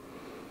body.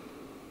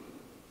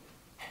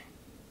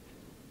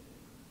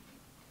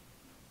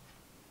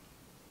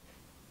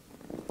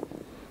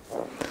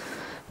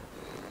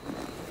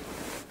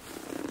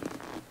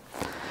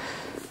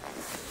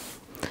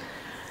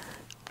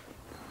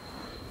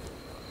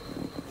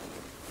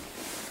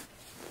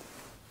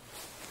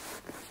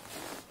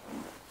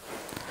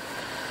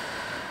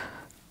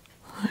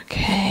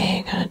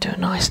 Okay, going to do a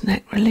nice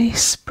neck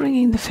release,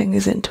 bringing the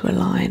fingers into a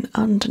line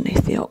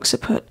underneath the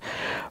occiput,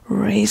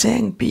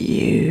 raising,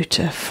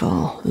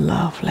 beautiful,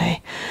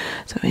 lovely.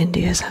 So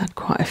India's had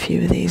quite a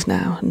few of these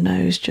now,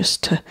 knows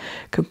just to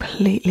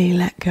completely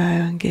let go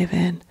and give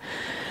in.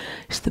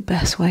 It's the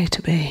best way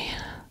to be.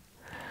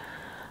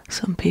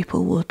 Some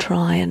people will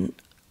try and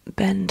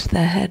bend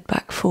their head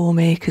back for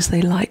me because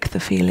they like the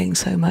feeling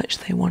so much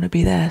they want to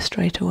be there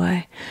straight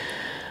away,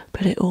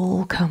 but it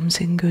all comes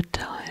in good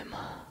time.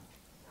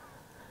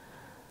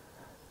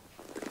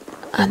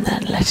 And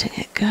then letting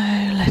it go,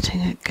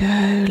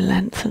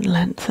 lengthen,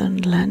 lengthen,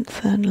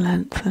 lengthen,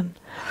 lengthen.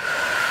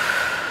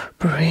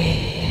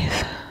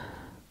 Breathe.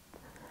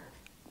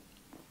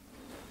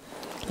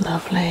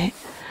 Lovely.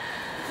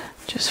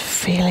 Just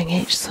feeling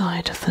each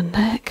side of the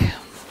neck.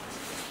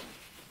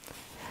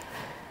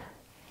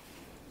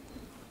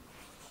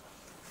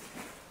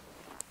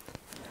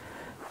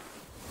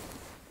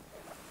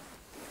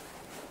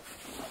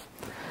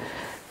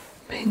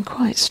 Being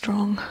quite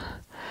strong.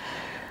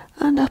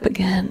 And up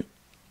again.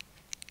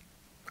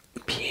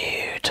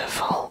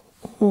 Beautiful.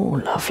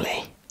 Oh,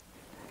 lovely.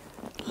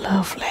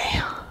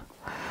 Lovely.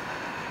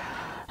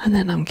 And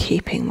then I'm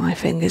keeping my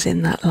fingers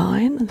in that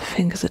line, and the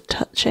fingers are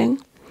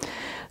touching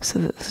so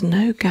that there's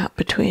no gap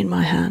between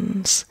my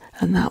hands,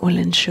 and that will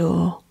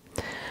ensure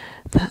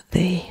that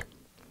the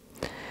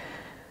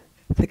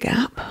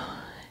gap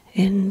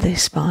in the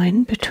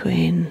spine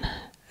between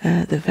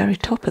the very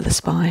top of the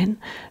spine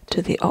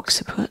to the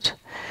occiput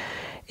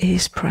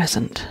is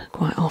present.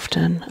 Quite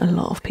often a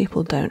lot of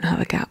people don't have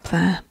a gap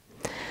there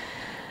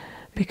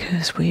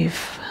because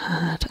we've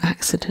had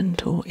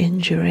accident or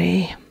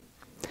injury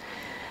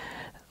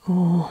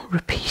or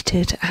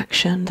repeated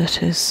action that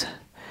has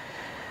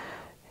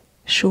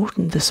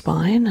shortened the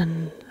spine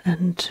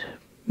and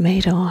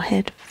made our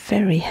head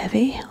very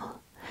heavy,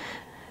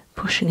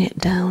 pushing it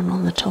down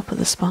on the top of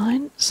the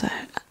spine. So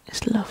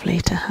it's lovely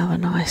to have a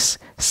nice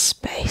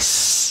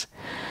space,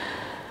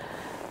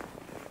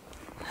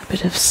 a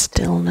bit of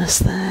stillness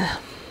there.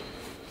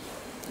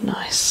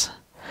 Nice.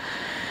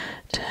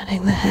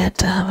 Turning the head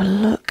to have a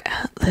look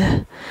at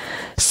the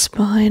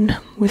spine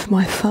with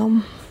my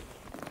thumb.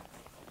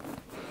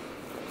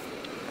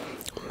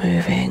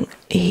 Moving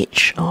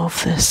each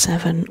of the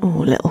 7, oh,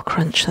 little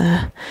crunch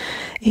there,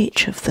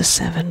 each of the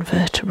 7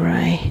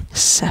 vertebrae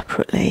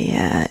separately.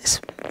 Yeah,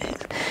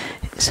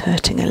 it's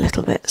hurting a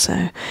little bit, so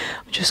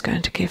I'm just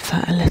going to give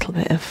that a little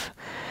bit of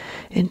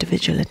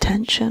individual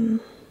attention,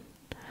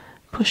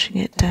 pushing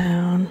it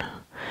down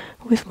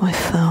with my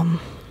thumb.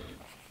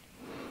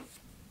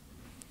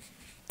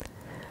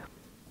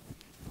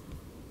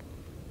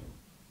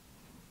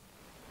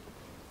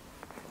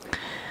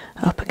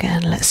 Up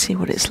again, let's see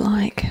what it's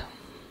like.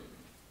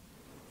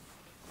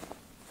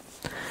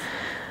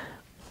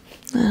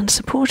 And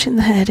supporting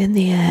the head in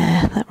the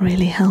air, that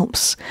really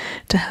helps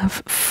to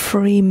have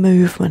free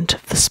movement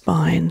of the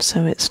spine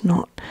so it's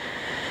not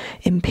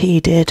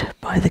impeded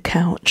by the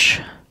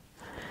couch.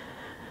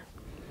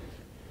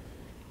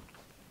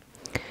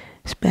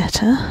 It's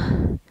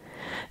better.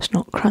 It's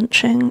not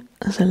crunching.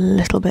 There's a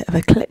little bit of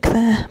a click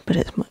there, but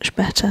it's much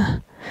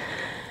better.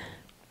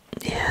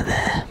 Yeah,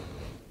 there.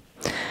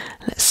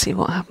 Let's see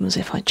what happens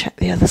if I check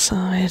the other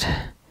side.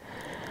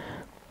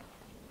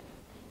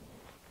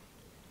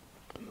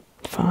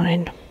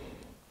 Fine.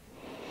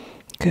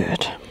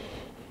 Good.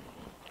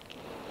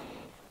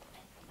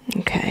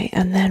 Okay,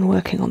 and then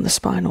working on the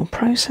spinal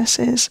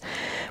processes,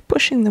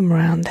 pushing them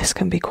around. This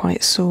can be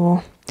quite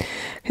sore.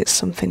 It's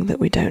something that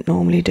we don't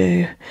normally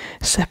do.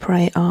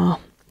 Separate our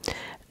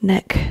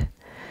neck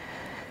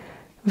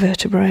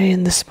vertebrae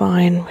in the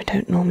spine. We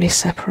don't normally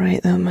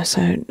separate them,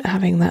 so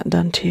having that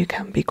done to you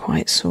can be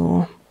quite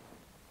sore.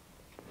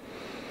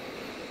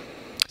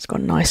 It's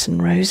gone nice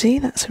and rosy.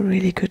 That's a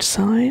really good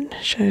sign.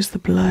 Shows the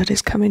blood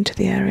is coming to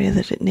the area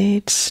that it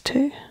needs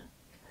to.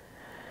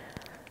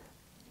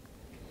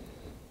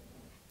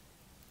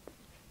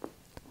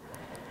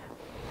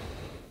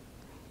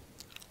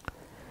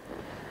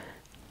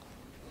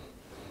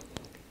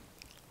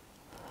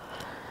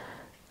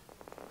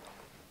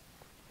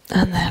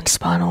 And then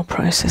spinal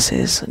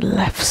processes,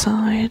 left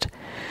side.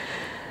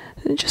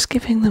 And just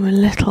giving them a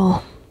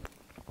little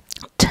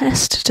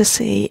test to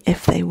see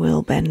if they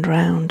will bend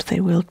round, they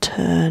will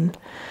turn.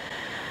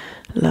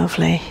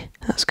 Lovely,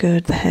 that's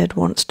good. The head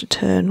wants to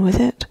turn with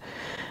it,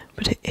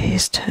 but it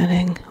is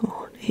turning,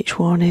 each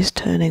one is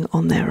turning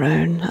on their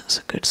own. That's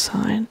a good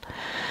sign.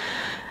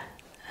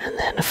 And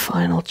then a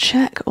final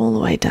check all the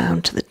way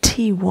down to the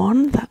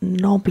T1, that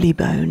knobbly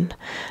bone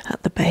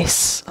at the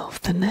base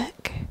of the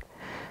neck.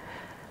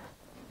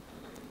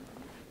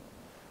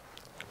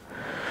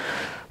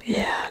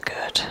 Yeah,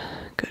 good,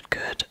 good,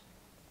 good.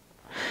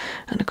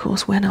 And of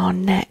course, when our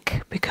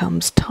neck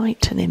becomes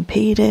tight and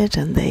impeded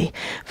and the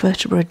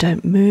vertebrae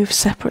don't move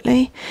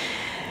separately,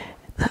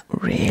 that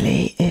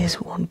really is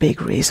one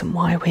big reason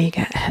why we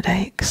get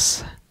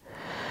headaches.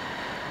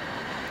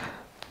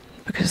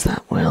 Because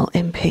that will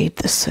impede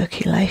the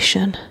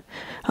circulation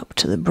up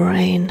to the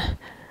brain,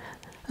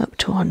 up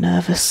to our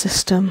nervous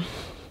system,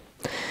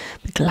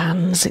 the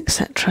glands,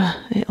 etc.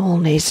 It all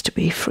needs to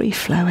be free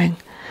flowing.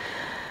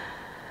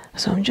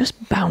 So I'm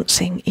just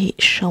bouncing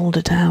each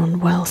shoulder down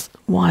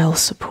while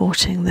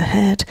supporting the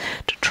head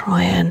to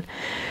try and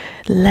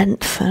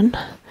lengthen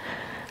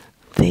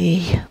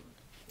the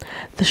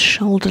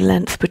shoulder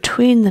length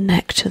between the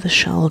neck to the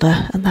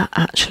shoulder, and that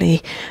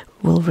actually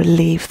will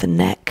relieve the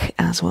neck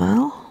as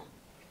well.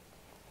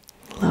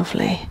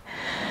 Lovely.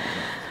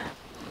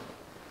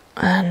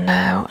 And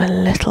now a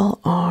little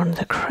on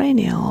the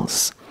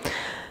cranials.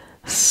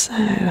 So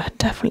I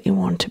definitely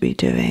want to be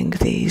doing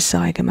the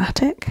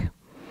zygomatic.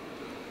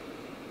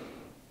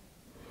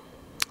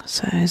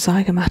 So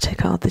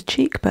zygomatic are the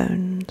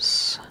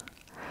cheekbones.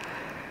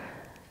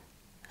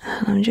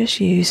 And I'm just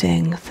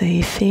using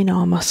the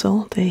thenar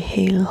muscle, the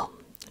heel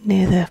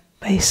near the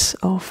base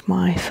of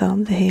my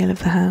thumb, the heel of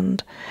the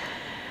hand.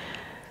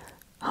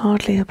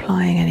 Hardly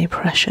applying any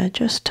pressure,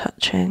 just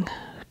touching,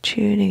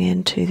 tuning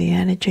into the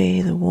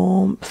energy, the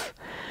warmth,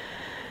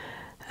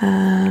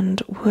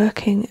 and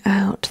working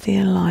out the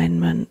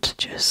alignment,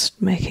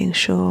 just making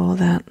sure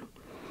that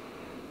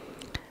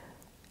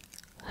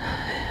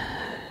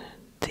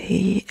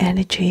the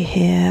energy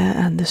here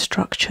and the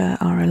structure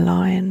are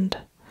aligned.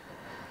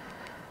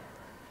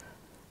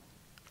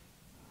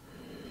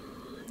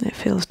 It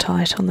feels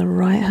tight on the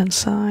right hand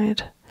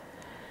side.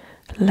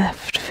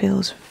 Left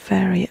feels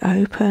very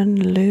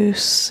open,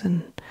 loose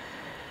and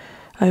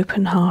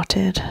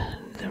open-hearted.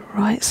 The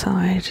right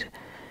side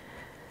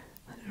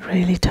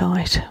really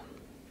tight,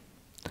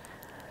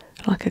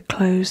 like a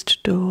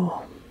closed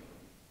door.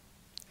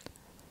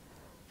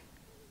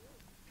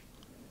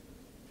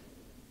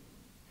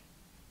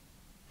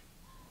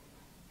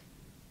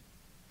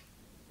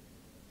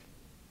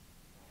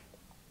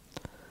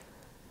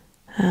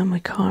 And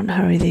we can't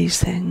hurry these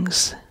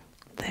things.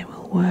 They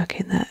will work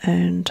in their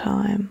own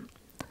time.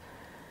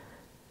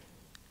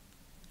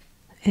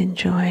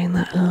 Enjoying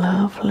that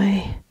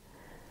lovely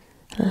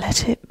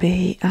let it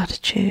be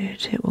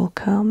attitude. It will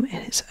come in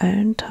its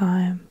own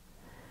time.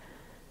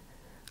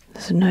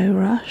 There's no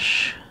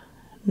rush,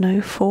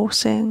 no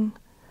forcing.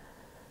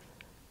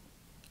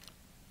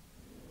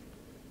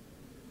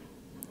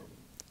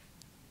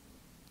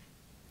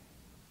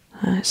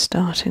 And it's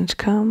starting to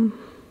come.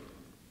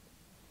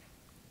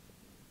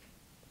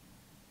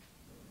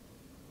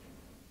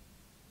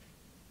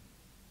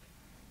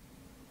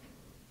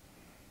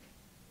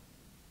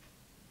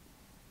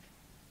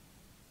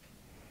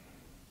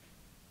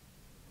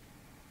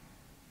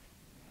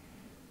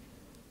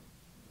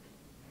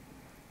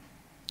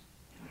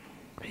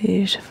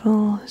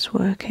 Beautiful, it's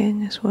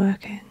working, it's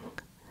working.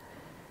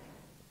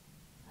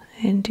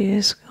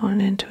 India's gone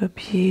into a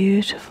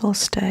beautiful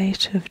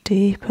state of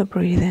deeper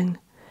breathing.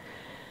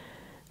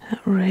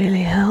 That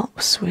really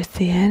helps with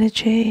the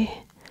energy,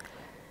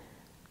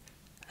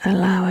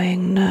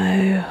 allowing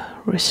no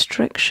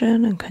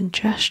restriction and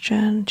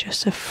congestion,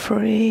 just a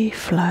free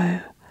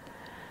flow.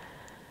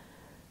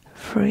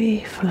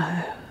 Free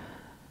flow.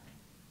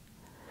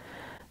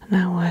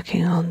 Now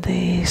working on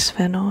the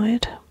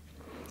sphenoid.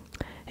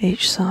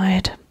 Each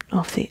side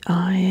of the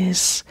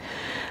eyes,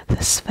 the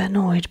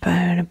sphenoid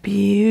bone, a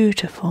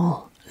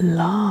beautiful,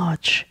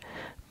 large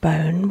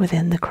bone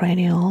within the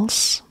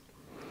cranials.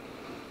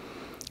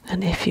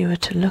 And if you were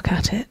to look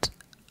at it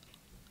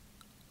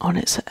on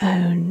its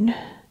own,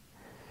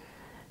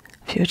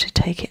 if you were to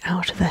take it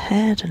out of the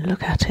head and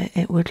look at it,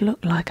 it would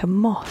look like a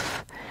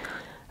moth,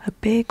 a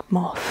big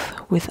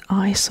moth with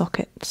eye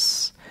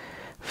sockets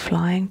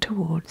flying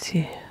towards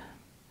you.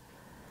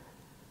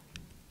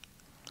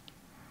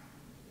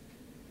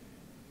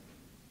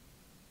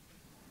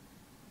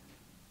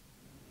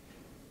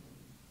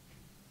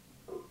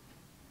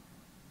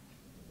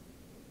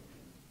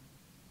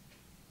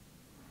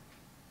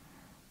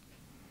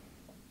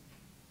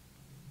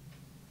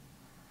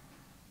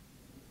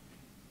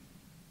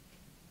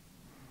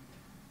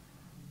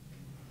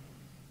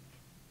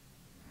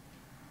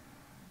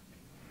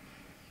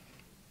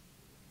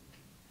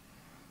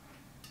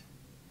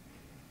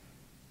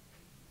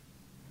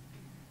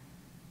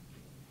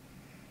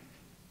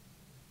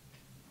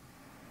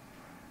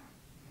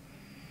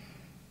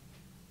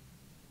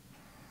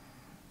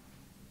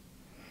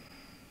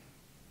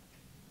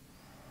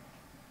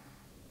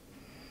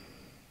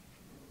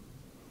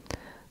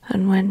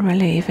 And when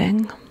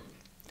relieving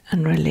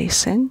and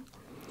releasing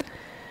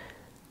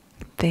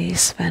the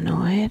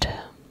sphenoid,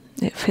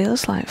 it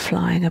feels like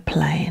flying a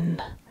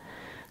plane,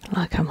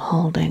 like I'm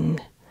holding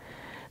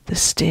the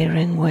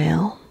steering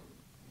wheel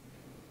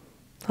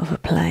of a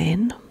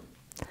plane,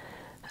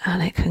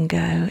 and it can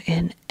go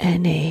in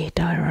any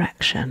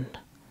direction.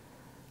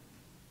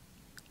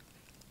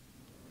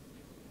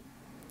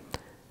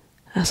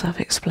 As I've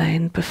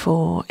explained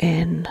before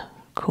in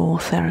core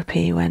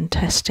therapy, when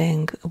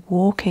testing a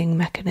walking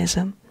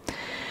mechanism,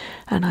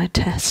 and I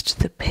test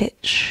the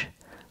pitch,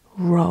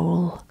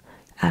 roll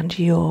and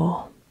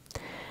yaw.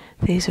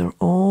 These are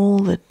all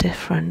the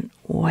different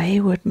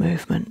wayward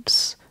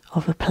movements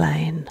of a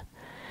plane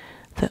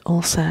that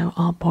also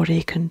our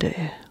body can do.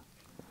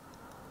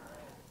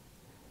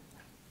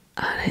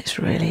 And it's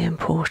really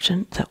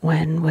important that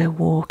when we're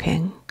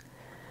walking,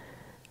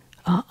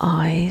 our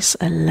eyes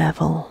are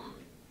level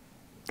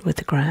with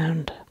the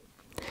ground.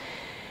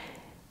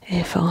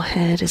 If our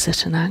head is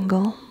at an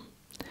angle,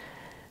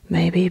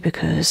 maybe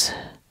because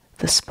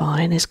the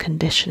spine is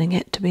conditioning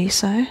it to be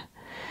so,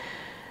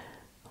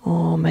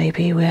 or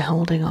maybe we're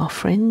holding our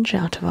fringe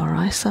out of our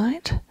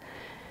eyesight,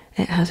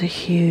 it has a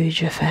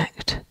huge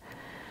effect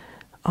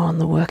on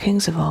the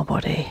workings of our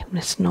body.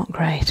 It's not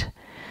great.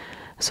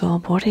 So our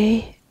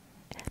body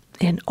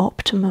in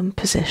optimum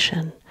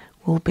position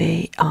will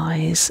be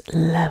eyes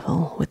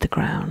level with the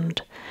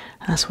ground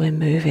as we're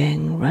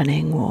moving,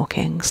 running,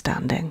 walking,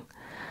 standing.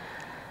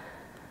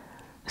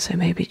 So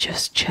maybe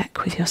just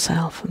check with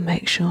yourself and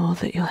make sure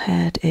that your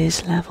head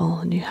is level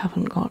and you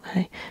haven't got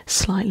a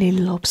slightly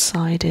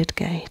lopsided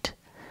gait.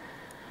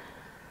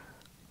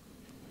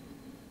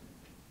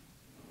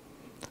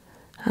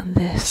 And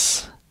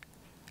this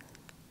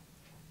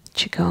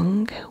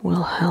Qigong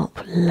will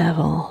help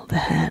level the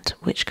head,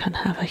 which can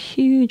have a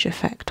huge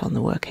effect on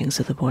the workings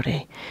of the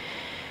body.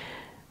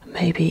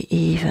 Maybe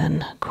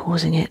even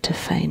causing it to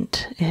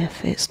faint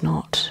if it's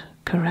not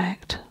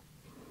correct.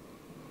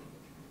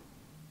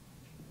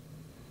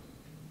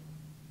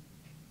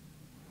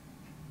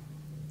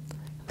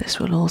 This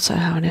will also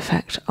have an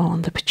effect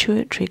on the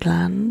pituitary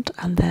gland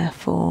and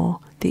therefore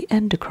the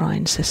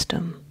endocrine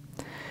system,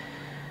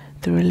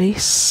 the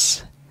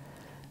release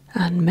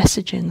and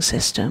messaging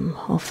system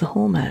of the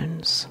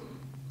hormones.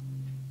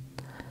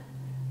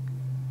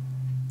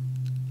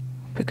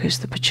 Because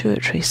the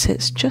pituitary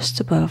sits just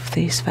above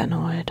the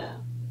sphenoid,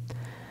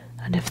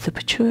 and if the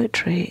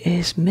pituitary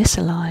is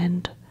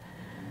misaligned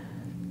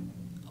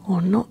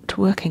or not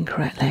working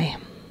correctly,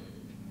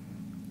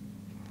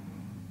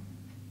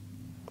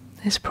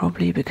 it's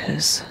probably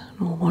because,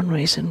 or one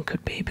reason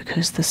could be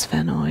because the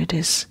sphenoid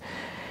is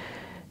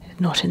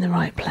not in the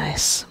right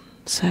place.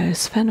 So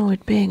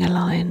sphenoid being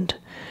aligned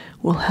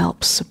will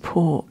help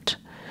support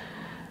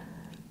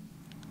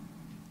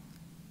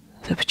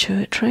the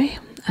pituitary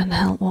and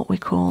help what we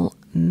call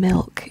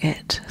milk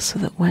it, so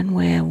that when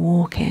we're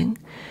walking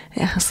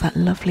it has that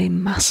lovely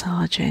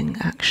massaging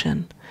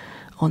action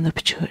on the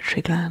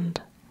pituitary gland.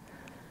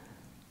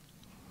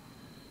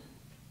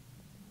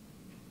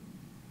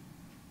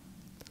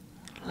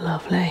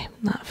 Lovely,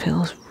 that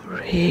feels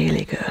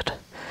really good.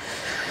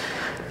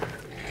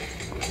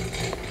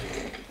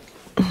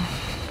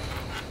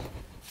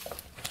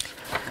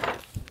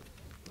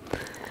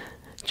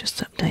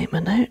 Just update my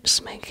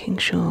notes, making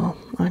sure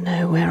I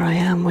know where I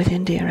am with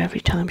India every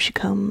time she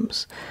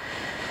comes.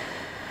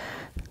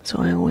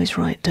 So I always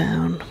write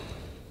down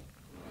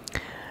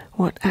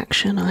what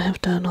action I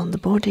have done on the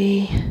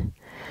body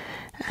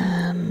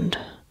and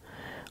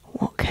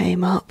what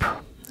came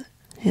up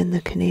in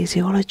the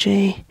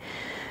kinesiology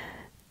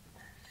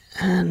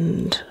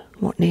and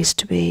what needs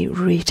to be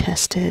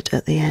retested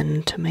at the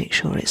end to make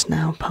sure it's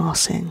now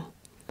passing.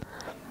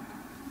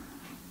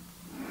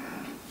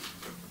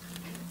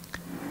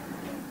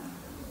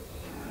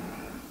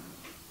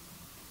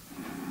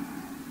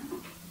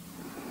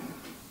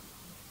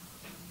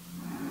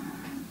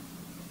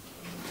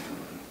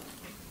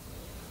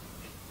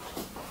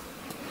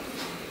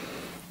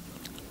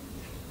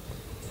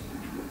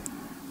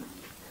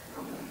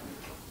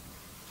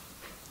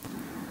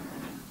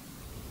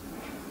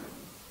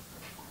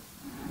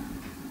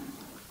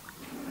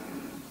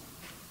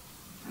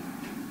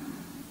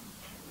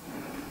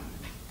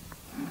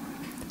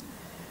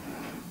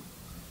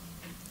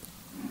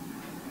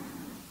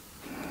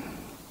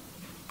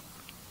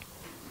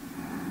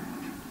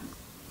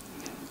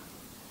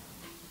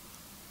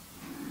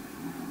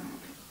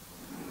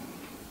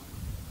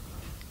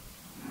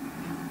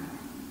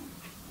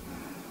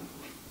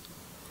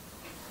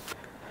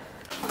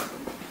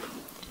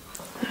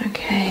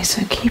 Okay,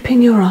 so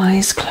keeping your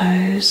eyes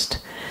closed,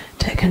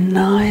 take a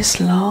nice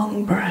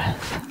long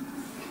breath.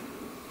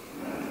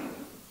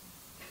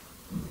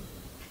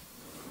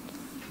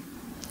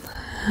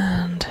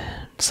 And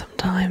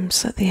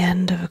sometimes at the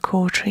end of a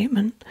core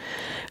treatment,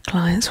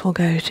 clients will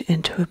go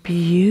into a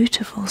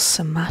beautiful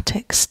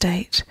somatic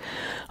state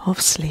of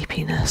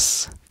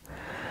sleepiness.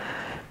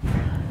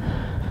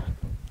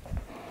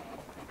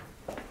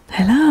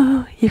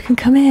 Hello, you can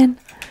come in.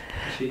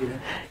 She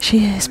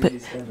She is, but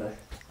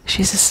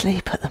She's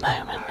asleep at the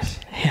moment.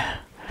 Yeah.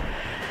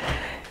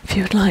 If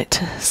you would like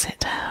to sit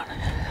down.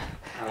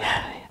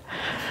 Yeah.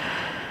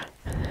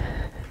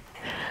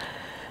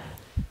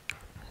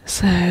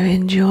 So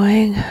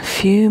enjoying a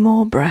few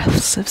more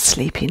breaths of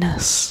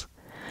sleepiness.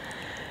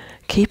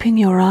 Keeping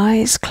your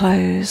eyes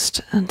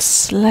closed and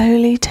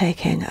slowly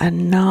taking a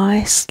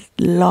nice,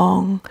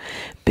 long,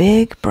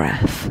 big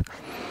breath.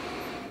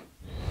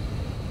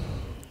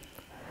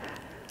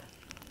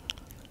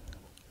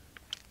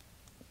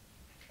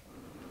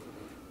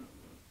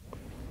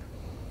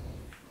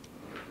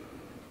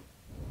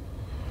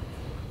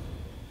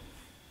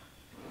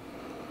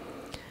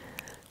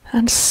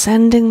 And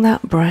sending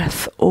that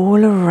breath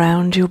all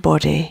around your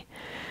body.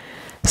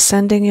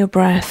 Sending your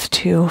breath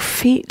to your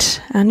feet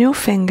and your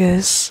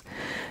fingers,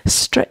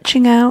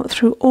 stretching out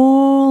through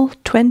all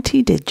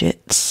 20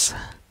 digits,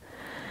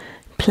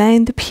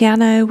 playing the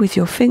piano with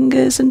your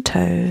fingers and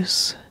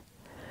toes.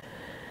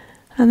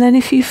 And then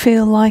if you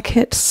feel like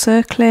it,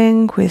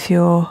 circling with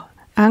your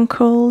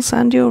ankles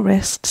and your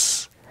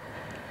wrists.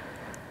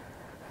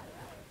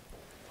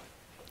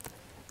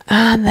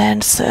 And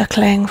then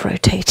circling,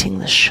 rotating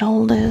the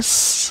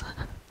shoulders.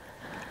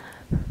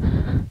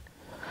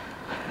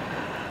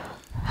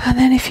 And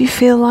then if you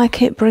feel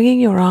like it, bringing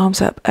your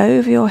arms up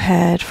over your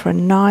head for a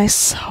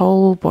nice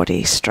whole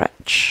body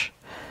stretch.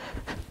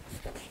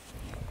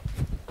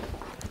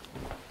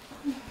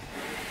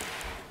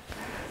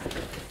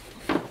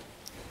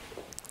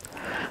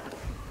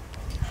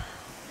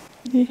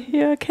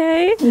 You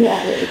okay?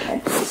 Yeah, really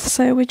okay.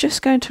 So we're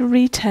just going to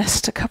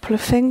retest a couple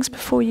of things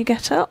before you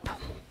get up.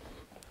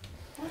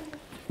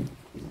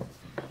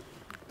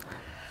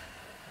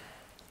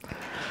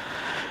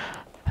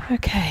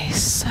 Okay,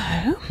 so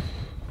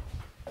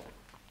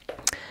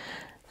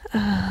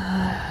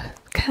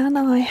can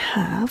I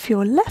have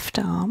your left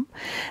arm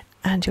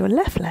and your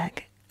left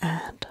leg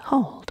and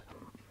hold?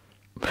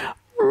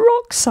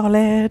 Rock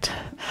solid.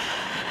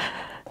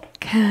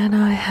 Can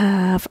I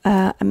have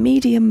a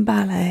medium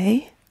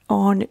ballet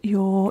on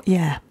your,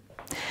 yeah,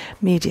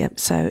 medium,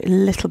 so a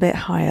little bit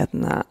higher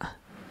than that.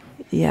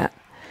 Yeah,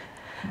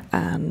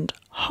 and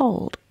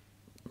hold.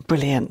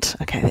 Brilliant.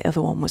 Okay, the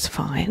other one was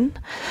fine.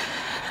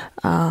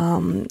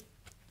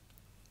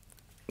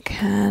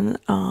 Can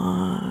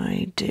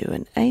I do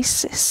an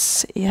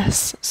ACIS?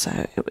 Yes,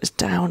 so it was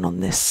down on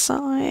this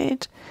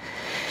side.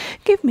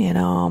 Give me an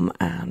arm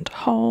and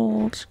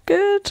hold.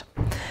 Good.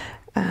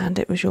 And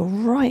it was your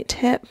right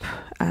hip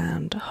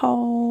and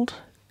hold.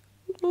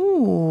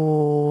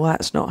 Ooh,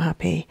 that's not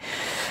happy.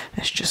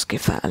 Let's just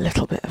give that a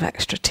little bit of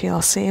extra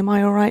TLC. Am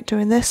I all right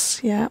doing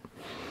this? Yeah.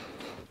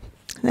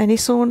 Any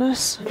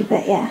soreness? A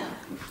bit, yeah.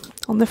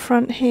 On the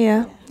front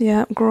here?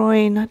 Yeah,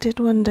 groin. I did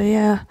wonder,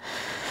 yeah.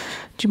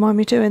 Do you mind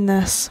me doing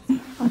this?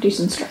 I'll do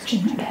some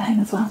stretching when I get home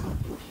as well.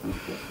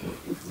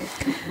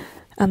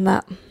 And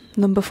that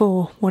number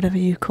 4, whatever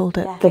you called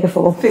it. Yeah. Figure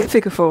 4.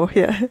 Figure 4,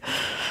 yeah.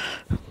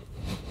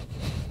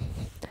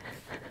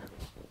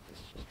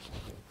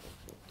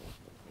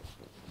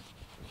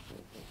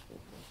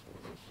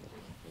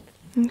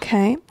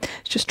 Okay,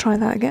 let's just try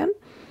that again.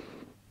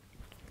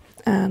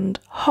 And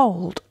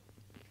hold.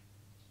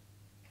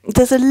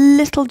 There's a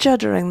little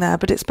juddering there,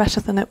 but it's better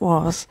than it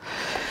was.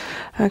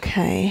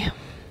 Okay.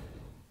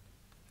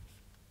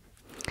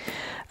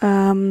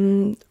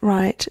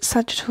 Right,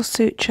 sagittal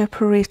suture,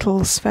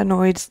 parietal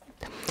sphenoids.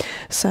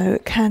 So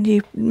can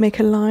you make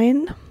a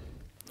line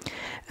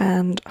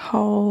and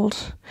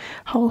hold,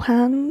 whole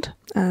hand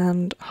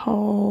and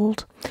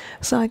hold,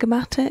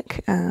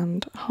 zygomatic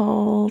and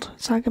hold,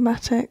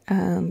 zygomatic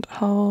and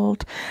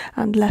hold,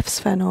 and left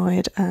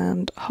sphenoid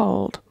and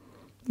hold.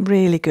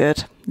 Really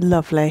good,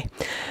 lovely,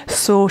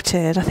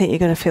 sorted. I think you're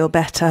going to feel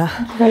better.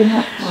 Thank you very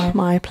much.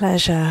 My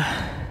pleasure.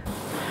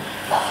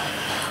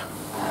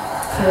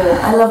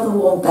 I love the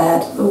warm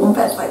bed. The warm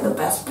bed's like the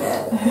best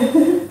bit.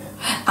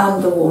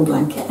 And the warm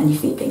blanket and your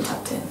feet being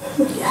tucked in.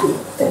 Yeah,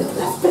 those are the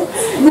best bits.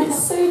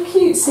 It's so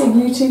cute seeing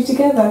you two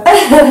together.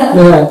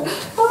 Yeah.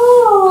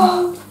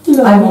 Oh,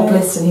 I'm all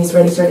bliss and he's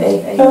really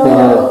pretty.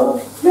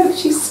 Oh, look,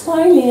 she's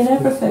smiley and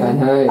everything. I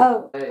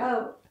know.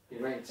 Oh.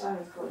 You rang.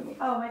 Simon's calling me.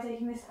 Oh, am I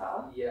taking this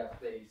car? Yeah,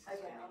 please.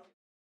 Okay.